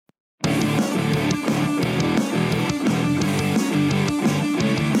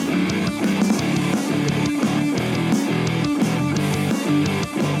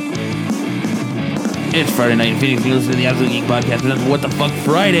It's Friday night in Phoenix. You listen to the Absolute Geek Podcast. It's What the Fuck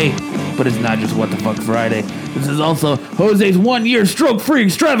Friday. But it's not just What the Fuck Friday. This is also Jose's 1 year stroke-free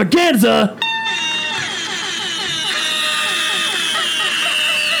extravaganza.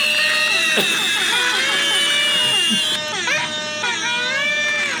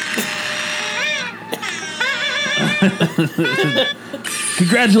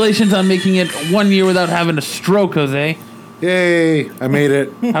 Congratulations on making it 1 year without having a stroke, Jose. Yay, I made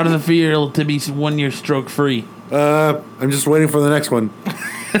it. How does it feel to be 1 year stroke-free? I'm just waiting for the next one.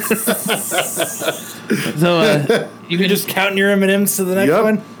 So, You're just counting your M&Ms to the next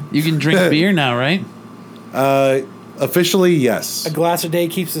one? You can drink beer now, right? Officially, yes. A glass a day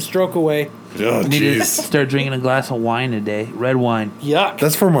keeps the stroke away. Oh, You need to jeez. start drinking a glass of wine a day. Red wine. Yuck.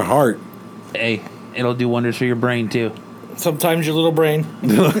 That's for my heart. Hey, it'll do wonders for your brain, too. Sometimes your little brain.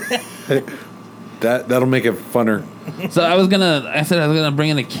 That'll make it funner. So I said I was gonna bring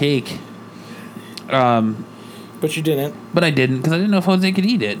in a cake. But you didn't. But I didn't because I didn't know if Jose could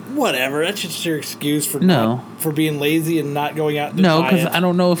eat it. Whatever. That's just your excuse for No. for being lazy and not going out. To No, buy because it. I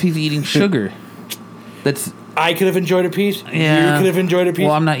don't know if he's eating sugar. That's I could have enjoyed a piece. Yeah. You could have enjoyed a piece.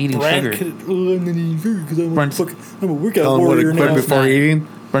 Well, I'm not eating sugar. I'm not eating sugar because Brent's- I'm a workout Tell him what to warrior quit now. before not- eating.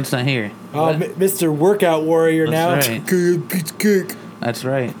 Brent's not here. Oh, Mr. Workout Warrior That's now. right. Good piece of cake. That's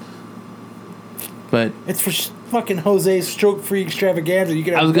right. But It's for fucking Jose's stroke-free extravaganza. You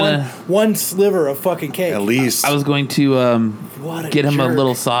can I have was gonna- one sliver of fucking cake. At least. I was going to What a get him a jerk.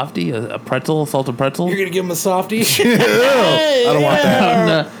 little softie, a pretzel, a salted pretzel. You're gonna give him a softie. I don't want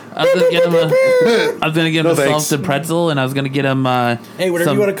that. I was gonna get him No, a thanks. salted pretzel, and I was gonna get him Hey,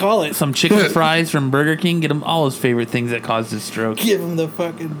 whatever you want to call it. some chicken fries from Burger King. Get him all his favorite things that caused his stroke. Give him the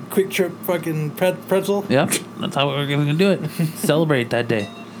fucking quick trip fucking pretzel. Yep, that's how we're gonna do it. Celebrate that day.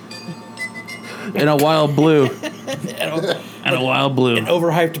 In a wild blue. And a wild blue. An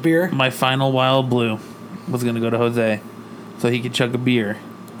overhyped beer. My final wild blue was gonna go to Jose, so he could chug a beer.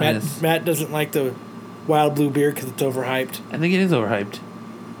 Matt doesn't like the wild blue beer because it's overhyped. I think it is overhyped.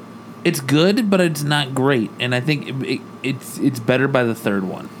 It's good, but it's not great, and I think it's better by the third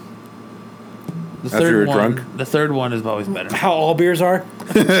one. The After you're one, drunk? The third one is always better. How all beers are.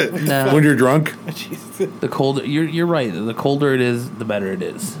 No, When you're drunk, Jesus. the colder you're right. The colder it is, the better it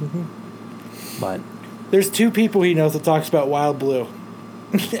is. But There's two people he knows that talks about wild blue.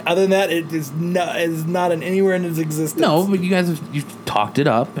 Other than that, it is not in anywhere in its existence. no, but you've talked it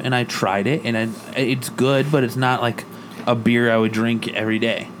up, and I tried it, and it's good, but it's not like a beer I would drink every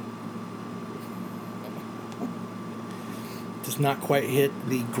day. Does not quite hit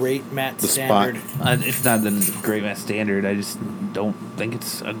the great Matt The standard. spot. It's not the great Matt standard. I just don't think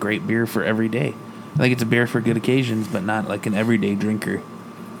it's a great beer for every day. I think it's a beer for good occasions, but not like an everyday drinker.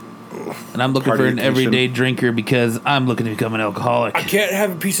 And I'm looking Party for an occasion. everyday drinker because I'm looking to become an alcoholic. I can't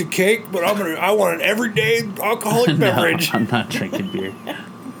have a piece of cake, but I want an everyday alcoholic beverage. No, I'm not drinking beer.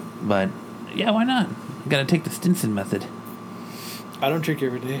 But yeah, why not? Got to take the Stinson method. I don't drink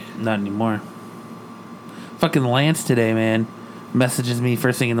every day. Not anymore. Fucking Lance today, man, messages me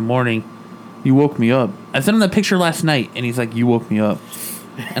first thing in the morning. You woke me up. I sent him that picture last night, and he's like, "You woke me up."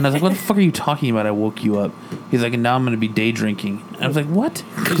 And I was like, "What the fuck are you talking about? I woke you up." He's like, "And now I'm going to be day drinking." And I was like, "What?"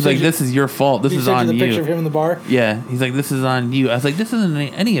 He's like, "This is your fault. This He is sent on you the picture of you." him in the bar. Yeah. He's like, "This is on you." I was like, "This isn't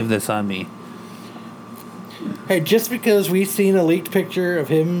any of this on me." Hey, just because we've seen a leaked picture of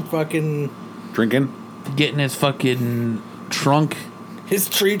him fucking drinking. Getting his fucking trunk. his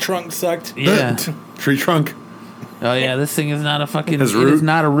tree trunk sucked. Yeah. Tree trunk. Oh yeah, this thing is not a fucking. His It root? is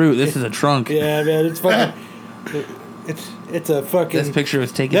not a root. This is a trunk. Yeah, man, it's fucking. It's a fucking. This picture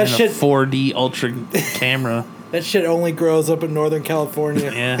was taken That in shit- a 4D ultra camera. That shit only grows up in Northern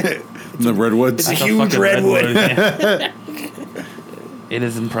California. Yeah. In the redwoods. It's a Like a huge fucking redwood. yeah. It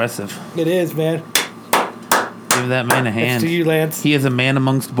is impressive. It is, man. Give that man a It's hand. to you, Lance. He is a man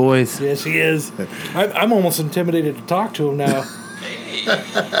amongst boys. Yes, he is. I'm almost intimidated to talk to him now.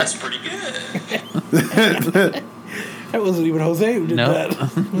 That's pretty good. That wasn't even Jose who did No. that.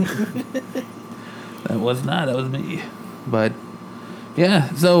 That was not. That was me. But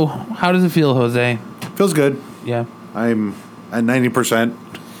yeah. So how does it feel, Jose? Feels good. Yeah. I'm at 90%.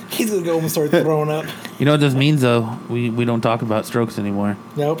 He's gonna go and start throwing up. You know what this means, though? We don't talk about strokes anymore.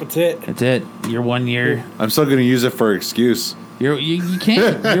 Nope, it's it. That's it. You're 1 year. I'm still going to use it for excuse. You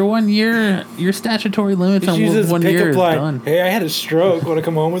can't. You're 1 year. Your statutory limits Just use on it as a 1 year pickup is line. done. Hey, I had a stroke. Want to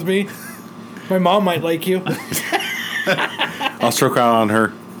come home with me? My mom might like you. I'll stroke out on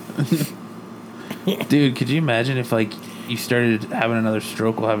her. Dude, could you imagine if like you started having another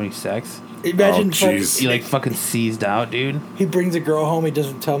stroke while having sex? Imagine Oh, jeez. You like fucking seized out, dude. he brings a girl home. He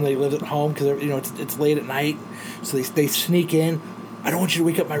doesn't tell them that he lives at home because it's late at night. So they sneak in, I don't want you to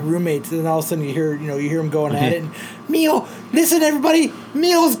wake up my roommates. And then all of a sudden you hear him going at it. And, Mio, listen, everybody.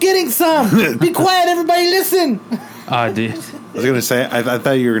 Mio's getting some. Be quiet, everybody. Listen. Oh, dude. I was gonna say. I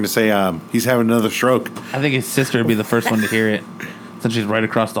thought you were gonna say he's having another stroke. I think his sister would be the first one to hear it, since she's right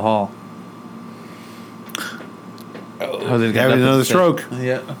across the hall. Jose's got Having nothing to another say. stroke.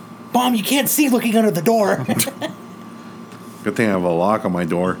 Yeah. Mom, you can't see looking under the door. Good thing I have a lock on my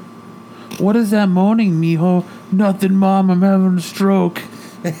door. What is that moaning, mijo? Nothing, Mom. I'm having a stroke.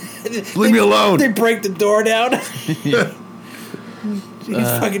 Leave me alone. They break the door down. He's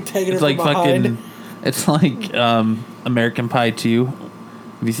fucking taking her It's from like behind. fucking. It's like American Pie 2. Have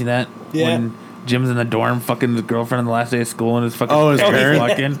you seen that? Yeah. When Jim's in the dorm, fucking his girlfriend on the last day of school, and his fucking Oh, his parents?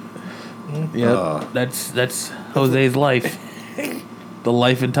 fucking. Yep. That's Jose's life. The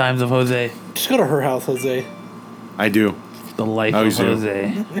life and times of Jose. Just go to her house, Jose. I do. The life Oh, of you do.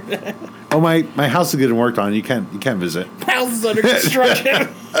 Jose. Oh, my house is getting worked on. You can't visit. House is under construction.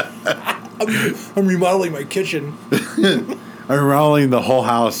 I'm remodeling my kitchen. I'm remodeling the whole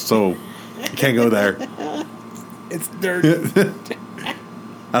house, so you can't go there. It's dirt.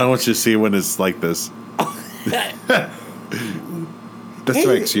 I don't want you to see when it's like this. That's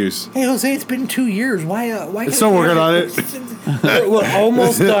my excuse. Hey, Jose, it's been 2 years. Why? It's still working on it. We're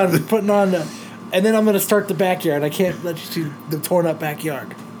almost done putting on the... And then I'm going to start the backyard. I can't let you see the torn up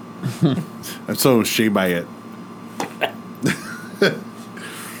backyard. I'm so ashamed by it.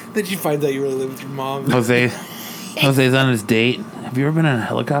 Then she finds out you really live with your mom. Jose's on his date. Have you ever been on a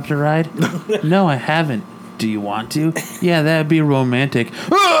helicopter ride? No, I haven't. Do you want to? Yeah, that'd be romantic.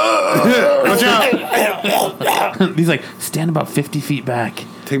 Watch out! He's like, stand about 50 feet back.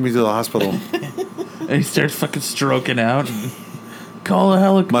 Take me to the hospital. And he starts fucking stroking out. And call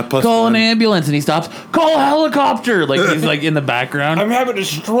a My plus call an one. ambulance. And he stops. Call a helicopter. Like he's like in the background. I'm having a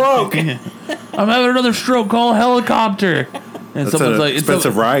stroke. I'm having another stroke. Call a helicopter. And That's someone's an like,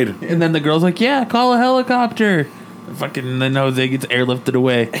 expensive ride. And then the girl's like, yeah, call a helicopter. And fucking, and then Jose gets airlifted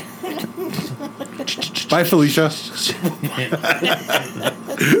away. Bye, Felicia.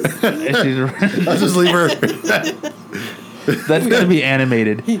 And she's- I'll just leave her. That's gonna be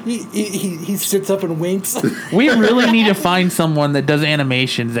animated. He sits up and winks. We really need to find someone that does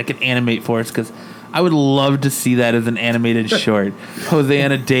animations that can animate for us, because I would love to see that as an animated short. Jose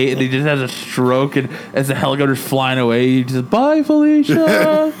on a date and he just has a stroke, and as the helicopter's flying away, he just, bye,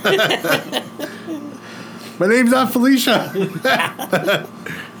 Felicia. My name's not Felicia.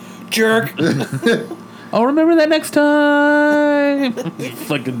 Jerk. I'll remember that next time.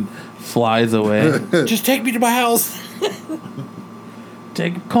 Fucking flies away. Just take me to my house.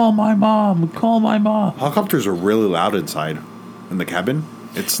 Call my mom. Call my mom. Helicopters are really loud inside in the cabin.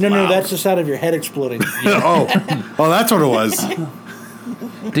 It's No, loud. that's the sound of your head exploding. oh, that's what it was.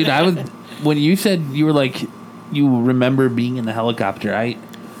 Dude, when you said you were like, you remember being in the helicopter,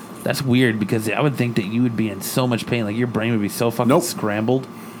 that's weird, because I would think that you would be in so much pain. Like your brain would be so fucking Nope. scrambled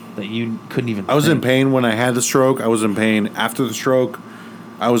that you couldn't even I was in think. pain when I had the stroke. I was in pain after the stroke.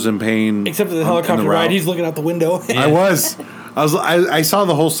 I was in pain. Except for the on helicopter route. ride, he's looking out the window. I saw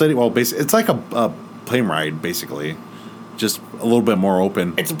the whole city. Well, basically, it's like a plane ride, basically, just a little bit more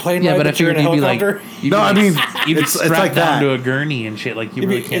open. It's a plane Yeah, ride, but but if you're in a you'd be helicopter. like, you'd No, be I like- mean, you'd be it's strapped like down that. to a gurney and shit. Like you You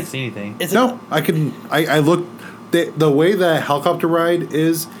really mean, can't is- see anything. Is No, I can. I look. The way the helicopter ride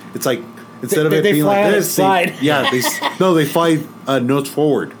is, it's like instead of They- it they being fly like on this, its side. they fly nose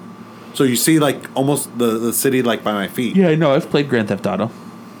forward, so you see like almost the city like by my feet. Yeah, no, I've played Grand Theft Auto.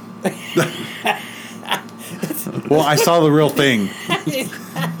 Well, I saw the real thing.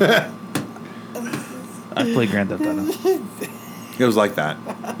 I've played Grand Theft Auto. It was like that.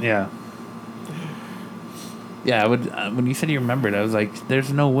 Yeah. Yeah, I would. When you said you remembered, I was like,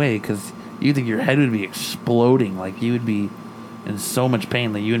 "There's no way," because you think your head would be exploding, like you would be in so much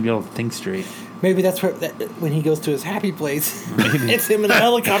pain that you wouldn't be able to think straight. Maybe that's where when he goes to his happy place. Maybe. It's him in a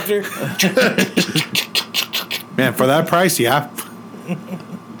helicopter. Man, for that price, yeah.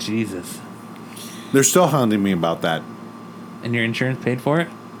 Jesus. They're still hounding me about that. And your insurance paid for it?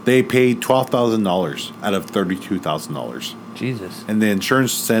 They paid $12,000 out of $32,000. Jesus. And the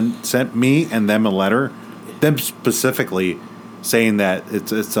insurance sent me and them a letter, them specifically, saying that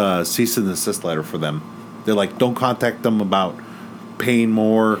it's a cease and desist letter for them. They're like, don't contact them about paying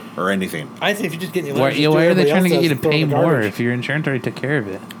more or anything. I say if you just get your Why, letters, just do why are they everybody trying to else get you to does, throw it pay in the more garbage. if your insurance already took care of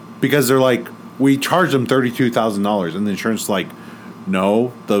it? Because they're like, we charged them $32,000, and the insurance is like,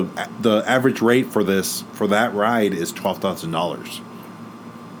 no, the average rate for that ride is $12,000.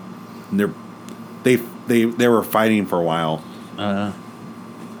 And they were fighting for a while. So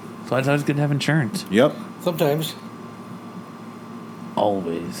it's always good to have insurance. Yep. Sometimes.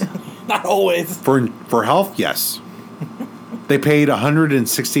 Always. Not always. For health, yes. They paid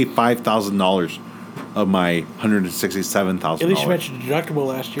 $165,000 of my $167,000. At least you mentioned deductible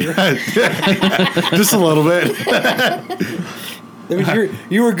last year. Just a little bit. That means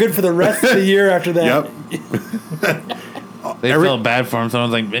you were good for the rest of the year after that. Yep. They felt bad for him.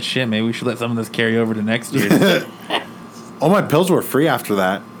 Someone's like, shit, maybe we should let some of this carry over to next year. All my pills were free after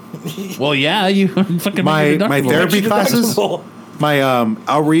that. Well, yeah, you fucking My made your therapy deductible. classes, Deductible. my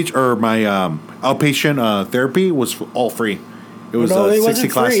outreach or my outpatient therapy was all free. It was No, it 60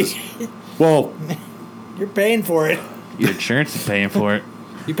 wasn't classes. free. Well, You're paying for it. Your insurance is paying for it.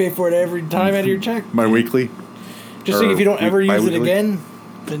 You pay for it every time out of your check. my weekly. Just so if you don't ever use it bi-weekly. again,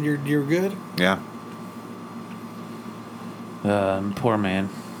 then you're good. Yeah. Poor man.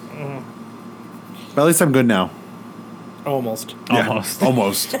 But at least I'm good now. Almost. Yeah, Almost.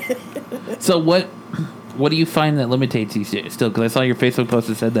 almost. So what do you find that limitates you still? Because I saw your Facebook post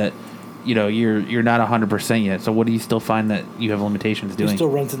that said that you're not 100% yet. So what do you still find that you have limitations He doing? still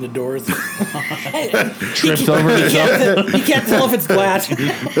runs into doors. Trips over himself. He can't tell if it's glass. He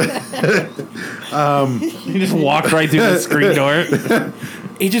just walked right through the screen door.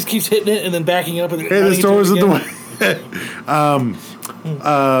 He just keeps hitting it and then backing up. And Hey, this door was in the way.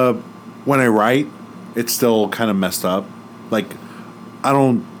 When I write, it's still kind of messed up. Like, I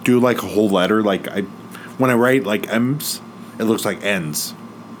don't do like a whole letter. Like when I write like M's, it looks like N's.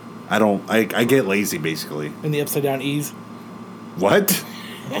 I get lazy basically. In the upside down E's. What?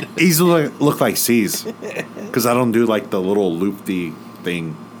 E's look like C's because I don't do like the little loopy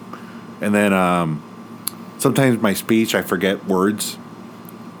thing. And then sometimes my speech, I forget words,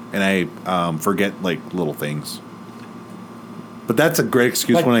 and I forget like little things. But that's a great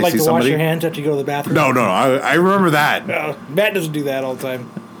excuse Like, when I like see to somebody. wash your hands after you go to the bathroom. No, I remember that. Matt doesn't do that all the time.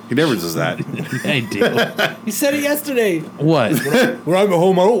 He never does that. I do. He said it yesterday. What? When I'm at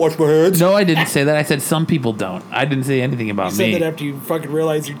home, I don't wash my hands. No, I didn't say that. I said some people don't. I didn't say anything about You said me. that after you fucking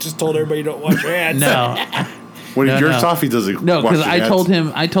realized you just told everybody you don't wash your hands. No, When he No, jerks no. off, he doesn't. no, wash because his I hands. told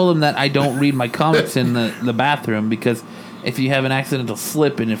him that I don't read my comics in the bathroom because if you have an accidental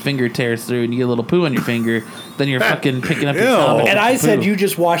slip and your finger tears through and you get a little poo on your finger, then you're fucking picking up your Ew. comic. And I with said poo. you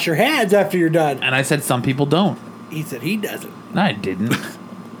just wash your hands after you're done. And I said some people don't. He said he doesn't. No, I didn't.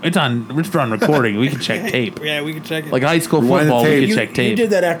 It's on recording. We can check tape. Yeah, we can check it. Like high school Rewind the football, we tape. can you, check you tape. did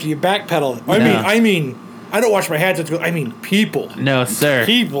that after you backpedaled. No. I mean, I don't wash my hands after. I mean, people. No, sir.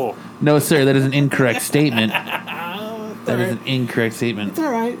 People. No, sir. That is an incorrect statement. That is an incorrect statement. It's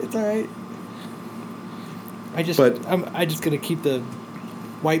all right. It's all right. But- I'm just gonna keep the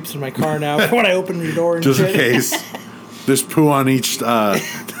wipes in my car now for when I open the door and just in shit. case. There's poo on each. Like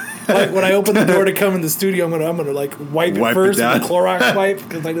when I open the door to come in the studio, I'm gonna like wipe Wipe it it first with down. the Clorox wipe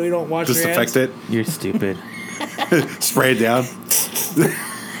because I know you don't wash your hands. Disinfect it. You're stupid. Spray it down.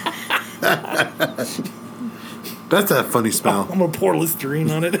 That's a funny smell. I'm gonna pour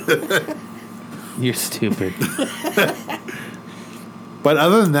Listerine on it. You're stupid. But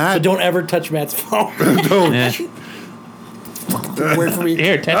other than that, But don't ever touch Matt's phone. Yeah. Wait for me.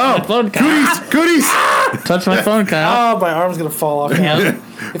 Here, touch my phone, Kyle. goodies. Touch my phone, Kyle. Oh, my arm's gonna fall off. Now. Yeah.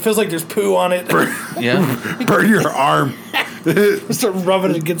 It feels like there's poo on it. Yeah. Burn your arm. Start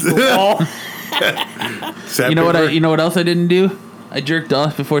rubbing it against the wall. You know what else I didn't do? I jerked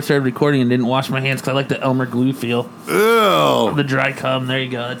off before I started recording and didn't wash my hands because I like the Elmer glue feel. Ew. The dry cum. There you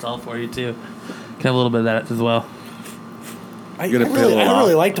go. That's all for you too. Can have a little bit of that as well. I You're gonna peel really, it I off.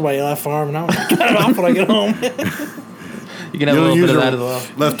 really liked my left arm, and I'm gonna cut it off when I get home. You can have a You don't little use bit of your that as well.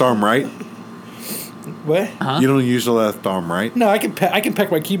 left arm, right? What? Huh? You don't use the left arm, right? No, I can peck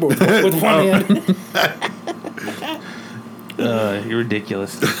my keyboard with one hand. You're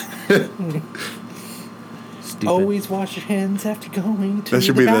ridiculous. Stupid. Always wash your hands after going to That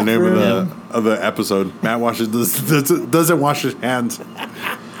should be the name bathroom. of the episode. Matt doesn't wash his hands.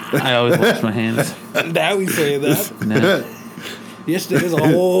 I always wash my hands. Now we say that. No, Yesterday was a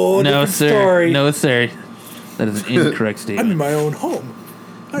whole no different sir. story. No, sir. That is an incorrect I'm in statement. my own home.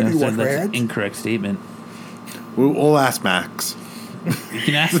 I No, do sir, wash my that's an hands. incorrect statement. We'll ask Max. You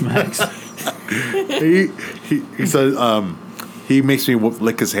can ask Max. He says he makes me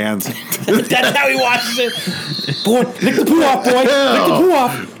lick his hands. That's how he washes it. Boy, lick the poo off, boy. Lick the poo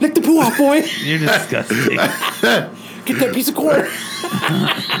off. Lick the poo off, boy. You're disgusting. Get that piece of corn.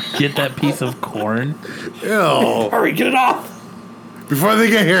 Get that piece of corn. Ew. Hurry, get it off. Before they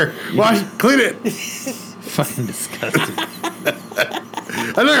get here, wash, clean it. Fucking disgusting.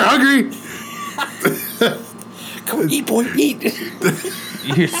 I know you're hungry. Come on, eat, boy, eat.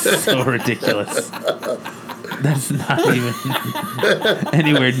 You're so ridiculous. That's not even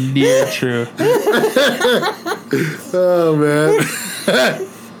anywhere near true. Oh man.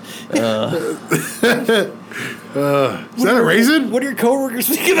 Is that a raisin? What do your coworkers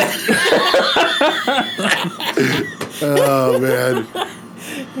think of that? Oh, man.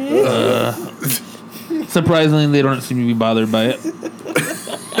 Surprisingly, they don't seem to be bothered by it.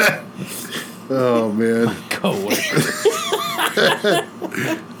 Oh, man.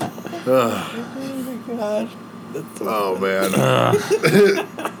 Oh, man.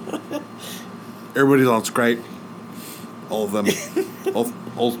 Everybody's on Skype. All of them.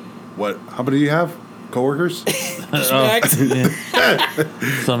 All, what? How many do you have? Coworkers? Max.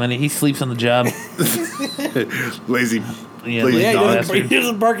 So many. He sleeps on the job. Lazy. Yeah, Lazy Yeah, dog. he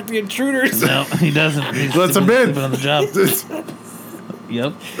doesn't bark at the intruders. No, he doesn't. He's Lets him in. sleeping on the job.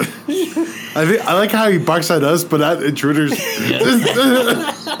 Yep. I like how he barks at us, but not intruders. Get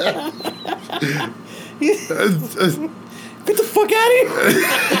the fuck out of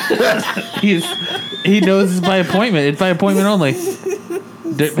here. He knows it's by appointment. It's by appointment only.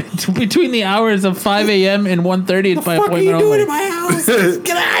 Between the hours of 5 a.m. and 1:30, it's by What the fuck are appointment you only. doing in my house?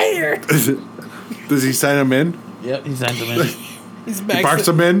 Get out of here. Does he sign him in? Yep, he signs them in. He's Max. barks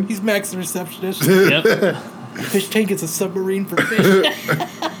him in? He's Max the receptionist. Yep. Fish tank is a submarine for fish.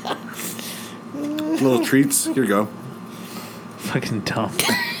 Little treats. Here you go. Fucking dumb.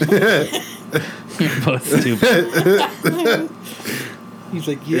 You're both stupid. He's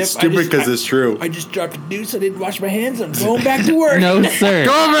like, yep. It's stupid because it's true. I just dropped a deuce. I didn't wash my hands. I'm going back to work. No, sir.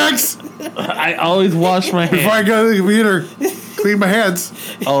 Go on, Max! I always wash my Before I hands. go to the computer, clean my hands.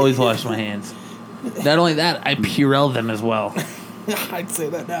 Always wash my hands. Not only that, I Purell them as well. I'd say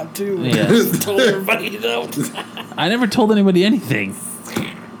that now too. Yeah. Just told everybody you don't. I never told anybody anything.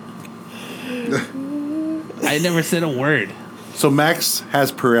 I never said a word. So Max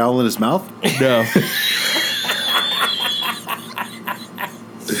has Purell in his mouth? No.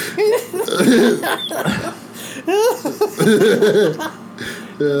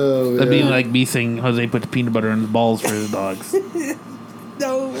 That'd be like me saying Jose put the peanut butter in his balls for his dogs.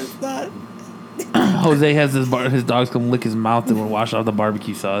 No, it's not. Jose has his dogs come lick his mouth and will wash off the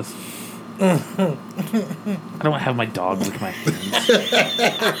barbecue sauce. I don't have my dog lick my hands. You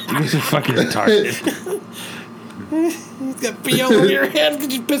guys are fucking retarded. He's got pee all over your hands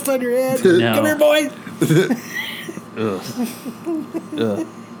because you pissed on your hand. No. Come here, boy. Ugh. Ugh.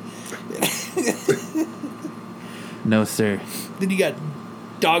 No, sir. Then you got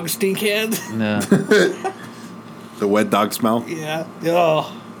dog stink hands. No. The wet dog smell? Yeah.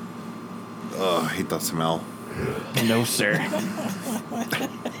 Oh. Oh, I hate that smell. No, sir.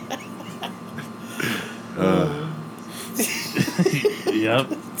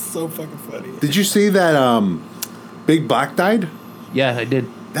 Yep. It's so fucking funny. Did you see that Big Black died? Yeah, I did.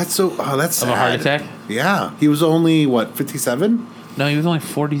 That's so. Oh, that's sad. Of a heart attack? Yeah, he was only what 57 No, he was only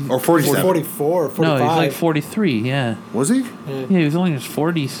 40. or 47. 44, 45. No, he was like 43, yeah. Was he? Yeah, he was only in his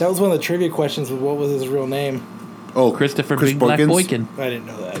 40s. That was one of the trivia questions with what was his real name. Oh, Christopher Chris Big Black Boykins? Boykin. I didn't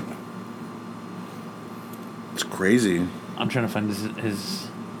know that. It's crazy. I'm trying to find his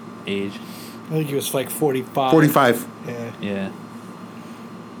age. I think he was like 45. 45. Yeah. Yeah.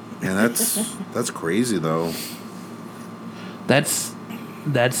 Yeah, that's crazy though. That's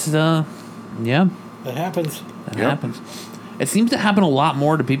yeah, That happens. that Yep. happens. It seems to happen a lot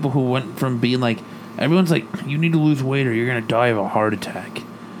more to people who went from being like, everyone's like, you need to lose weight or you're going to die of a heart attack.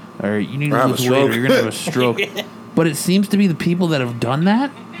 Or you need Or to have lose a weight or stroke. you're going to have a stroke. But it seems to be the people that have done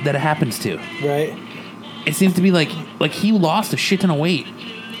that it happens to. Right? It seems to be like he lost a shit ton of weight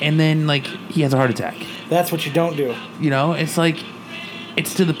and then like he has a heart attack. That's what you don't do. You know, it's like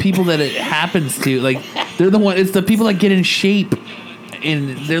it's to the people that it happens to. Like they're the one. It's the people that get in shape,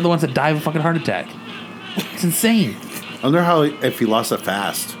 and they're the ones that die of a fucking heart attack. It's insane. I wonder how if he lost it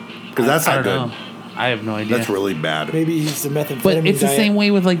fast because that's I not don't good. know. I have no idea. That's really bad. Maybe he's the methamphetamine But it's the diet. same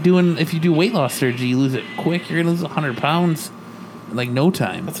way with like doing if you do weight loss surgery, you lose it quick. You're gonna lose 100 pounds in like no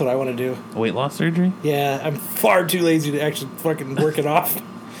time. That's what I want to do. Weight loss surgery. Yeah, I'm far too lazy to actually fucking work it off.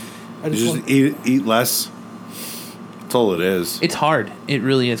 I You just just want, eat less. That's all it is. It's hard. It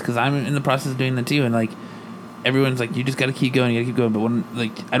really is because I'm in the process of doing that too, and like everyone's like, you just got to keep going. You got to keep going. But when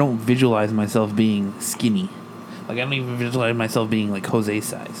like I don't visualize myself being skinny, like I don't even visualize myself being like Jose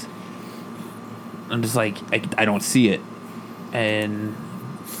size. I'm just like I don't see it, and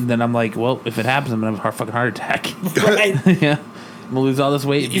then I'm like, well, if it happens, I'm gonna have a fucking heart attack. right. Yeah, I'm gonna lose all this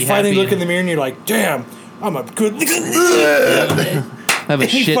weight. You be finally happy, look in the mirror and you're like, damn, I'm a good. have a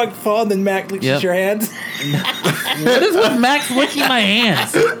And you shit. fucking fall and then Mac licks Yep. your hands. What is with Max licking my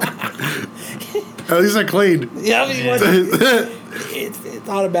hands? At least I cleaned. Yeah, I mean, it's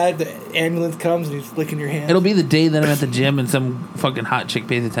automatic. The ambulance comes and he's licking your hand. It'll be the day that I'm at the gym and some fucking hot chick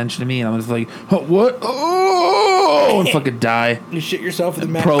pays attention to me, and I'm just like, oh, what? Oh! and fucking die. You shit yourself in the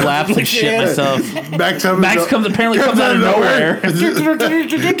Mac. Prolapse and shit myself. Max Apparently comes out of nowhere.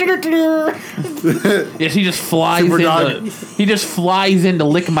 Yes, he just flies Super in. dog. He just flies in to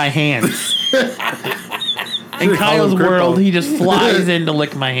lick my hands. In Kyle's call him world, Crypto. he just flies in to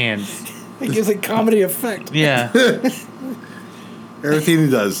lick my hands. It gives a comedy effect. Yeah. Everything he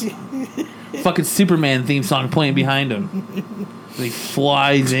does. Fucking Superman theme song playing behind him. And he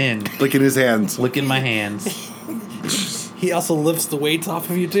flies in, Licking his hands. licking my hands. He also lifts the weights off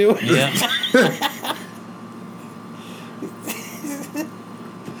of you too. Yeah.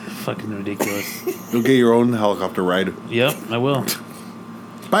 Fucking ridiculous. You'll get your own helicopter ride. Yep, I will.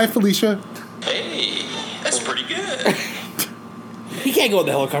 Bye, Felicia. Hey, that's pretty good. He can't go in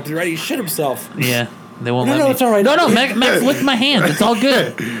the helicopter, right? He shit himself. Yeah. They won't No, let no, me. it's all right. No, Max licked my hands. It's all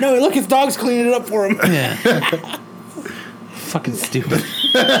good. No, look, his dog's cleaning it up for him. Yeah. Fucking stupid.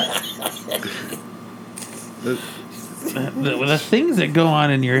 The things that go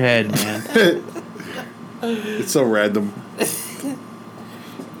on in your head, man. It's so random. It's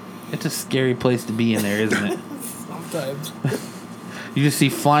a scary place to be in there, isn't it? Sometimes. You just see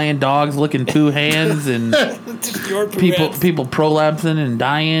flying dogs licking poo hands and Just your people prolapsing and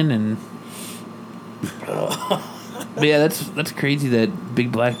dying and. But yeah, that's crazy that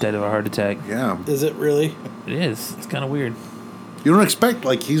Big Black died of a heart attack. Yeah. Is it really? It is. It's kind of weird. You don't expect,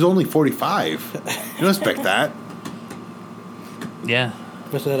 like, he's only 45. You don't expect that. Yeah,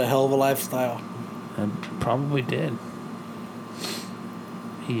 Must have had a hell of a lifestyle. I probably did.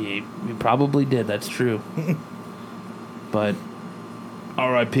 He probably did. That's true. But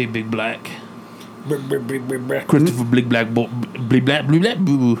R.I.P. Big Black. Christopher Big Black Boo.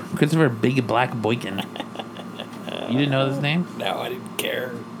 Christopher Big Black Boykin. You didn't know his name? No, I didn't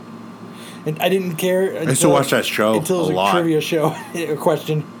care. And I didn't care. I used to watch that show until it was a lot. trivia show, a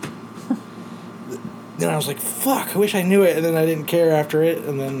question. Then I was like, "Fuck! I wish I knew it." And then I didn't care after it.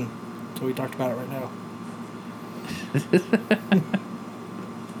 And then so we talked about it right now.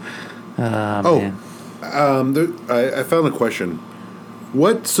 Man. I found a question.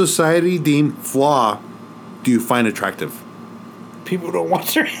 What society deemed flaw do you find attractive? People don't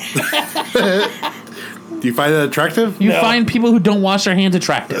watch their. Do you find that attractive? You No. find people who don't wash their hands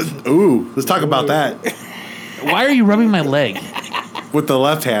attractive. Ooh, let's talk about that. Why are you rubbing my leg? With the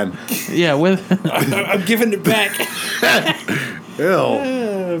left hand. Yeah, with I'm giving it back. Ew.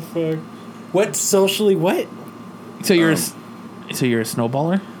 Oh, fuck. What socially? What? so you're a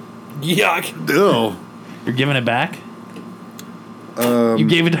snowballer? Yuck. Ew. You're giving it back? You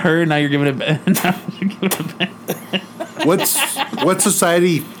gave it to her, now you're giving it back. Now you're giving it back. What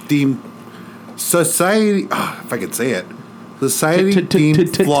society deemed if I could say it. Society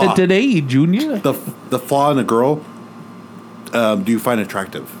deemed flaw. Today, Junior. The flaw in a girl do you find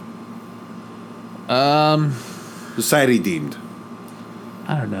attractive? Society deemed.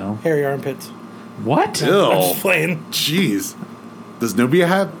 I don't know. Hairy armpits. What? I'm Ew. just playing. Jeez. Does Nubia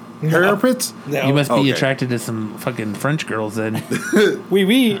have hair armpits? No. You must be Okay. attracted to some fucking French girls then. Wee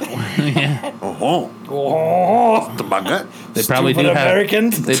wee. Yeah. Oh, Oh, the baguette. They probably do stupid have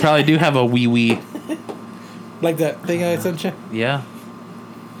Americans. They probably do have a wee wee. Like that thing I sent you. Yeah.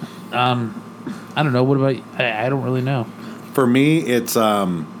 I don't know. What about I don't really know. For me, it's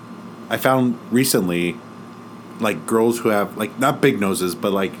I found recently, like girls who have like not big noses,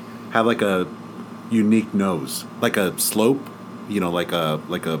 but like have like a unique nose, like a slope, like a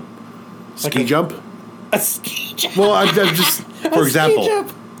ski a- jump. A ski jump. Well, I'm just for A example. ski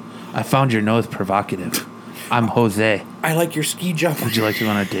jump. I found your nose provocative. I'm Jose. I like your ski jump. Would you like to go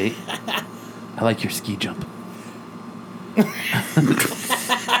on a date? I like your ski jump.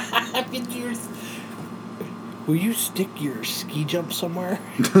 Will you stick your ski jump somewhere?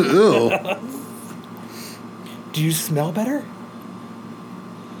 Ew. Do you smell better?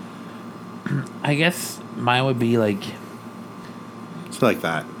 I guess mine would be like, It's like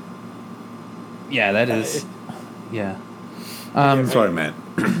that. yeah, that is, yeah. That's what I meant.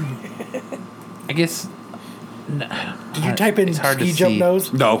 I guess. Did you type in It's hard to ski jump see.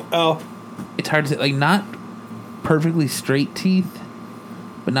 nose? No. Oh, It's hard to like not perfectly straight teeth,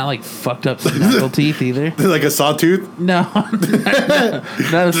 but not like fucked up knuckle teeth either. Like a sawtooth. No,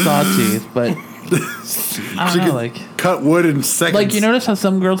 not a sawtooth, but I don't know, like Cut wood in seconds. like you notice how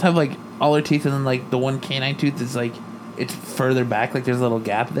some girls have like all their teeth and then like the one canine tooth is like it's further back, like there's a little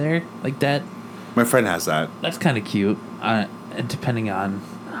gap there, like that. My friend has that. That's kind of cute, and depending on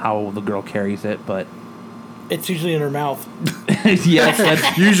how the girl carries it, but it's usually in her mouth. yes,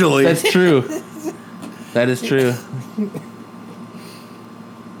 that's Usually. that's true. That is true.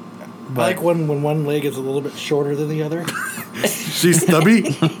 I like when one leg is a little bit shorter than the other. She's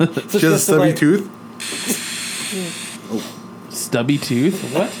stubby. She has a just stubby like- tooth. Stubby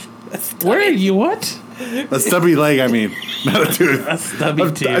tooth? What? Where are you? What? A stubby leg, I mean. Not a tooth. A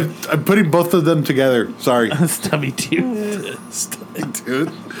stubby tooth. I'm putting both of them together. Sorry. A stubby tooth. Stubby tooth?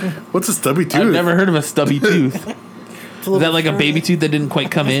 What's a stubby tooth? I've never heard of a stubby tooth. Is that like a baby tooth that didn't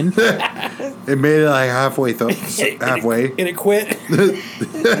quite come in? It made it like halfway. Halfway. And it quit.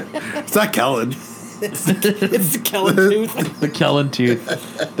 It's not Kellen. It's the Kellen tooth. The Kellen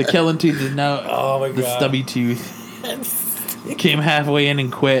tooth. The Kellen tooth is now Oh my the god. stubby tooth. Came halfway in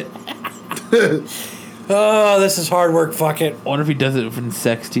and quit. Oh, this is hard work. Fuck it. I wonder if he does it from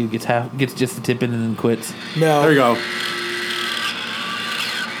sex too. Gets just the tip in and then quits. No. There you go.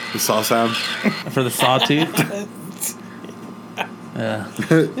 The saw sound. For the sawtooth.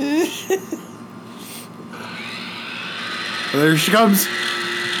 There she comes.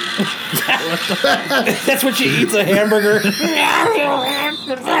 That's what she eats, a hamburger.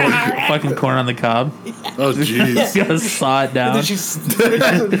 Fucking corn on the cob. Oh, jeez. Gotta saw it down. And then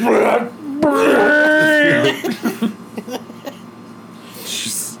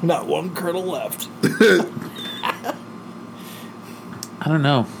she's not one kernel left. I don't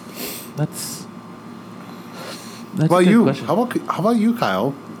know. That's How a about good you? question. How about you,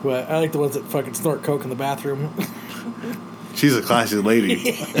 Kyle? Well, I like the ones that fucking snort coke in the bathroom. She's a classy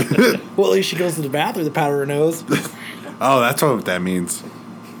lady. Well, at least she goes to the bathroom to powder her nose. Oh, that's what that means.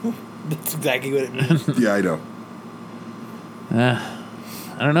 That's exactly what it means. Yeah, I know.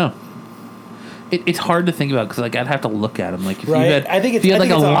 I don't know. It's hard to think about because like I'd have to look at them. Like if Right. you had, I think if you had it's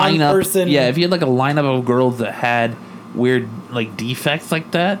like a an odd lineup, person. yeah. If you had like a lineup of girls that had weird like defects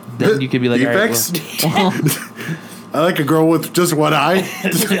like that, then you could be like, Defects? all right, well, I like a girl with just one eye.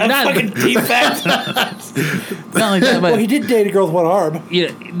 A Not- fucking defect. not like that, but Well, he did date a girl with one arm.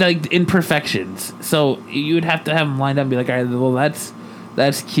 yeah, like imperfections. So you would have to have them lined up and be like, all right, well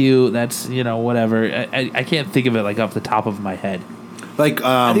that's cute. That's whatever. I can't think of it like off the top of my head. Like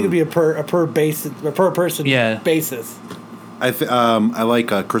I think it'd be a per person Yeah. basis. I like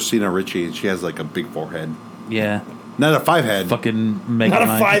Christina Ricci, and she has like a big forehead, Yeah, not a 5 head. fucking Meg. Not a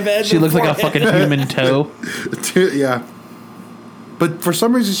Ryan. 5-head, She but looks like a 4-head. fucking human toe. Yeah, but for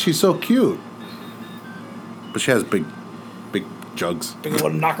some reason she's so cute. But she has big jugs. Big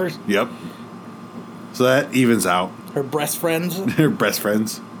one knockers. Yep. So that evens out. Her breast friends. Her best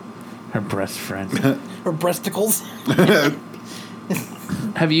friends. Her breast friend. Her breasticles.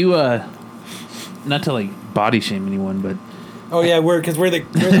 Have you not to like body shame anyone, but Oh yeah, we're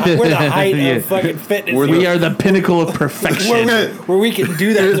the height Yeah. of fucking fitness. we are the pinnacle of perfection. where we can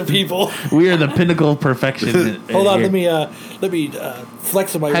do that to people. We are the pinnacle of perfection. Hold on, here. let me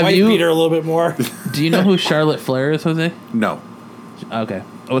flex on my Have white you- beater a little bit more. Do you know who Charlotte Flair is, Jose? No. Okay.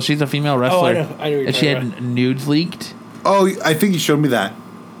 Well, she's a female wrestler. I know who you're And she talking had nudes leaked. Oh, I think you showed me that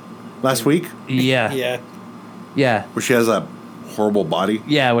last week, Yeah. Yeah, Yeah. where she has a horrible body.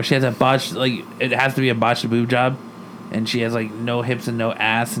 Yeah, where she has a botched, like, it has to be a botched boob job. And she has, like, no hips and no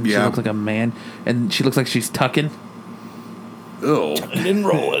ass. And she Yeah. looks like a man. And she looks like she's tucking. Oh, and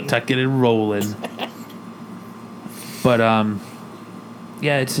rolling. Tucking and rolling. But,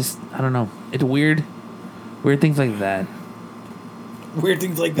 yeah, it's just, I don't know. It's weird. Weird things like that. Weird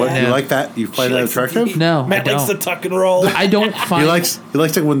things like what? that. You like that? You find She that likes to attractive? eat. No, Matt I likes to don't. tuck and roll. I don't find. He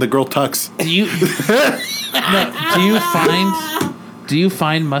likes it when the girl tucks. Do you? No. Do you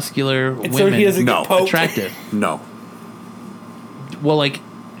find muscular And so he women doesn't No. get poked. attractive? No. Well,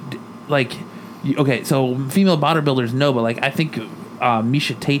 okay, so female bodybuilders, no, but like I think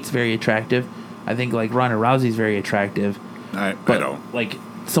Misha Tate's very attractive. I think like Ronda Rousey's very attractive. I But don't. like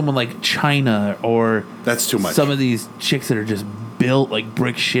someone like China or That's too much. some of these chicks that are just built like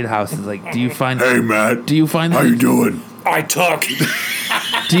brick shit houses. Like, do you find? Hey, Matt. Do you find? How that, you doing? I tuck.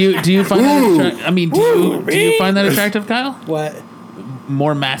 Do you find that? Woo! I mean, do you find that attractive, Kyle? What?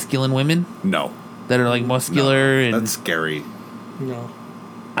 More masculine women No. that are like muscular and That's scary. No.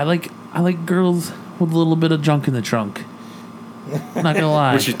 I like girls with a little bit of junk in the trunk. Not gonna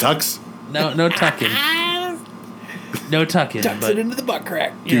lie. When she tucks, No tucking. No tucking. Tucks But it into the butt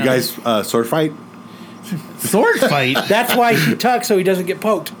crack. do you know. guys sword fight? sword fight. That's why she tucks so he doesn't get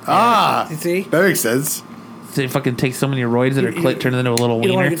poked. Ah, You see? that makes sense. They fucking take so many roids that her clit turns into a little You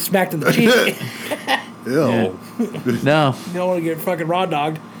don't want wiener. to get smacked in the cheek. Ew. Yeah. No. You don't want to get fucking raw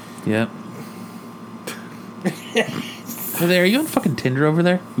dogged. Yep. Jose, are you on fucking Tinder over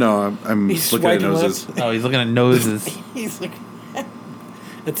there? No, I'm He's looking at swiping noses. left. Oh, he's looking at noses. He's like,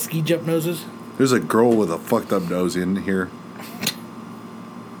 that's ski jump noses. There's a girl with a fucked up nose in here.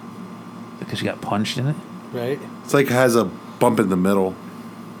 Because she got punched in it. Right? It's like it has a bump in the middle,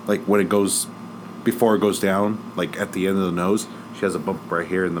 like when it goes before it goes down, like at the end of the nose. She has a bump right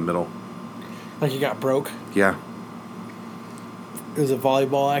here in the middle. Like you got broke. Yeah. It was a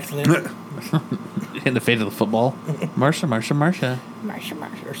volleyball accident. In the fate of the football. Marsha. Marsha.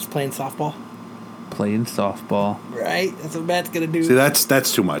 Or just playing softball. Playing softball. Right? That's what Matt's going to do. See,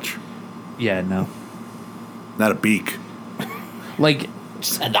 that's too much. Yeah, no. Not a beak. Like,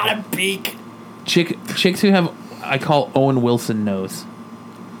 Just not a beak. chicks who have, I call Owen Wilson nose.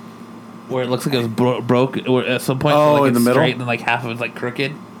 Where it looks like it was broke or at some point. Oh, like in the it's middle? straight and like half of it's like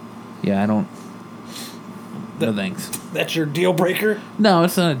crooked. Yeah, I don't. No thanks. That's your deal breaker? No,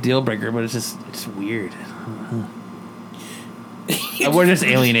 it's not a deal breaker, but it's weird. We're just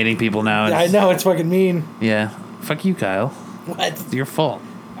alienating people now. I know, it's fucking mean. Yeah. Fuck you, Kyle. What? It's your fault.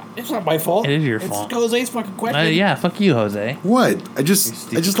 It's not my fault. It is your fault. It's Jose's fucking question. Yeah, fuck you, Jose. What? I just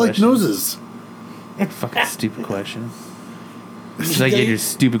stupid like question. noses. Fucking stupid question. Just like you had your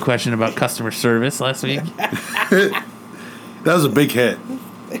stupid question about customer service last week. That was a big hit.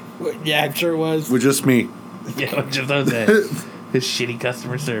 Yeah, I'm sure it was. With just me. Yeah, just Jose. His shitty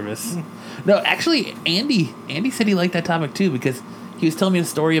customer service. No, actually, Andy said he liked that topic too because he was telling me a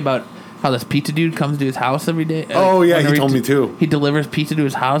story about how this pizza dude comes to his house every day. Oh, yeah, he whenever told me too. He delivers pizza to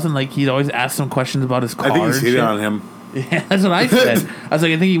his house and like he'd always ask some questions about his car. I think he's and hitting shit. on him. Yeah, that's what I said. I was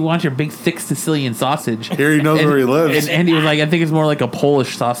like, I think you want your big thick Sicilian sausage. Here he knows where he lives. And Andy was like, I think it's more like a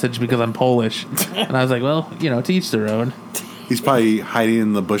Polish sausage because I'm Polish. And I was like, well, to each their own. He's probably hiding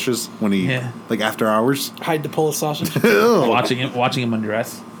in the bushes when he, Yeah. like after hours. Hide the Polish sausage. Ew. Watching him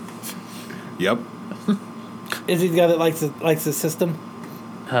undress. Yep. Is he the guy that likes the system?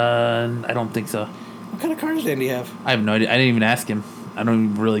 I don't think so. What kind of car does Andy have? I have no idea. I didn't even ask him. I don't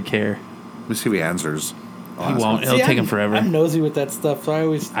even really care. Let me see if he answers. He won't. It'll take him forever. I'm nosy with that stuff, so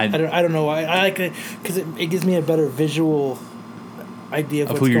I don't know why. I like it because it gives me a better visual idea of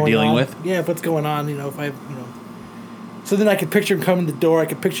what's who you're going dealing on. with? Yeah, of what's going on. If I So then I could picture him coming to the door. I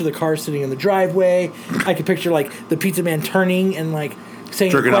could picture the car sitting in the driveway. I could picture like the pizza man turning and like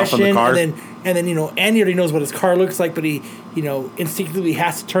saying Jerking a off on the question, car. and then Andy already knows what his car looks like, but he instinctively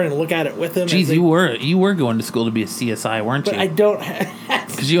has to turn and look at it with him. Jeez, as they- you were going to school to be a CSI, weren't But you? I don't.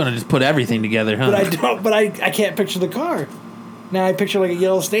 Because you want to just put everything together, huh? But I don't. But I can't picture the car. Now I picture like a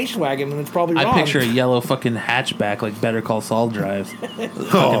yellow station wagon, and it's probably wrong. I picture a yellow fucking hatchback like Better Call Saul drives. Oh,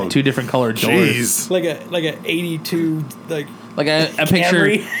 Fucking two different colored doors. jeez. like a 82 like. Like I picture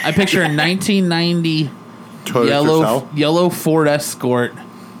Camry. I picture a 1990 Toyota Tercel. yellow Ford Escort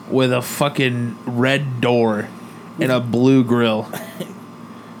with a fucking red door and a blue grill.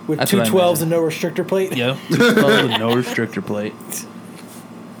 With That's two what I 12s imagine. and no restrictor plate. Yep. With no restrictor plate.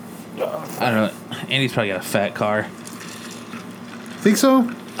 I don't know. Andy's probably got a fat car. Think so?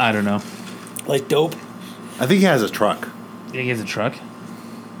 I don't know. Like dope. I think he has a truck. You think he has a truck?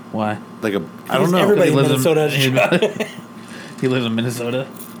 Why? Like a, I don't know. Everybody in He lives Minnesota has a truck. He lives in Minnesota.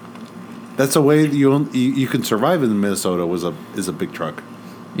 That's a way you can survive in Minnesota. Is a big truck.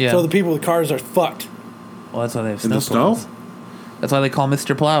 Yeah. So the people with cars are fucked. Well, that's why they have In the snow snow? plows. That's why they call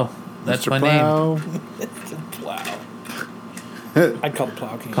Mr. Plow. That's Mr. my Plow. Plow. I'd call it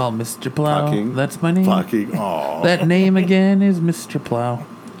Plow King. Call Mr. Plow. Fucking- That's my name. Fucking. Aw. That name again is Mr. Plow.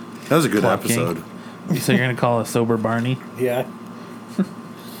 That was a good Fucking. episode. So you're gonna call a sober Barney? Yeah.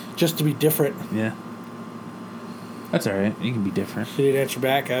 Just to be different. Yeah. That's all right. You can be different. He didn't answer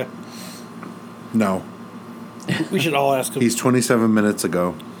back. No. We should all ask him. He's 27 minutes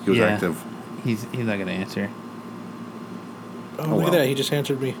ago. He was Yeah. active. He's not gonna answer. look well. at that. He just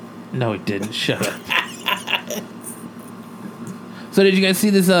answered me. No, he didn't. Shut up. So did you guys see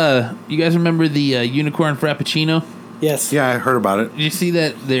this? You guys remember the unicorn frappuccino? Yes. Yeah, I heard about it. Did you see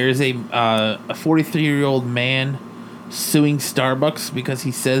that there's a 43-year-old man suing Starbucks because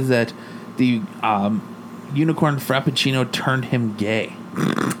he says that the unicorn frappuccino turned him gay?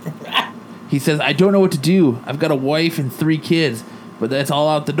 He says, I don't know what to do. I've got a wife and 3 kids, but that's all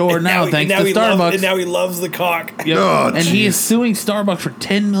out the door now thanks to Starbucks. And now he loves the cock. Yep. Oh, and he is jeez. suing Starbucks for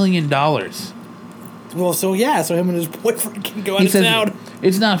 $10 million. Well, so him and his boyfriend can go out He of says, town.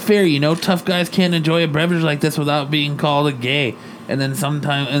 it's not fair, tough guys can't enjoy a beverage like this without being called a gay. And then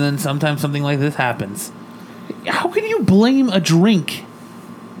sometimes something like this happens. How can you blame a drink?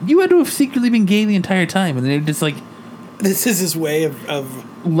 You had to have secretly been gay the entire time, and they're just like This is his way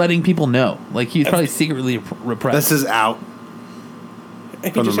of letting people know. Like he's probably secretly repressed. This is out.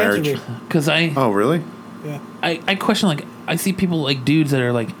 he From the just answered marriage. me. Because Oh, really? Yeah. I question, like, I see people like dudes that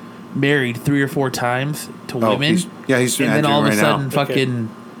are like married 3 or 4 times to Oh, women. he's and then all of a right sudden, now. fucking,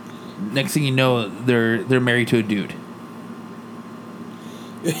 next thing you know, they're married to a dude.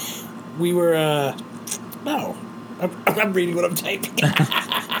 We were, no. I'm reading what I'm typing.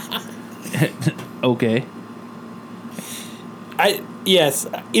 Okay. Yes.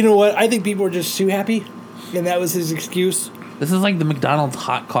 You know what? I think people were just too happy, and that was his excuse. This is like the McDonald's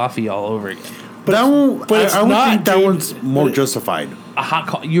hot coffee all over again. But that one, but it's I would not, think that dude. one's more But it- justified. A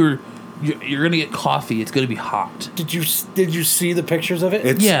hot you're gonna get coffee. It's gonna be hot. Did you see the pictures of it?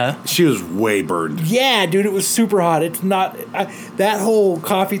 It's, Yeah. She was way burned. Yeah, dude, it was super hot. It's not that whole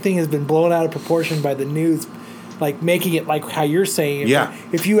coffee thing has been blown out of proportion by the news, like making it like how you're saying it. Yeah.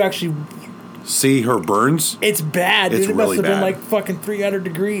 If you actually, See her burns? it's bad. Dude. It's It must really have been bad. like fucking 300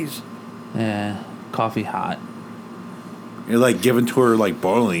 degrees. Yeah, coffee hot. It like given to her like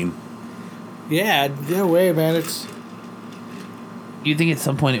boiling. Yeah, no way, man. It's You think at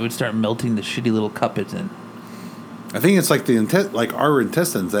some point it would start melting the shitty little cup it's in? I think it's like like our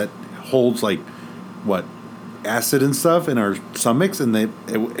intestines that holds like what acid and stuff in our stomachs, and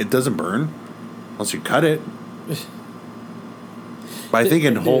it doesn't burn unless you cut it. But I think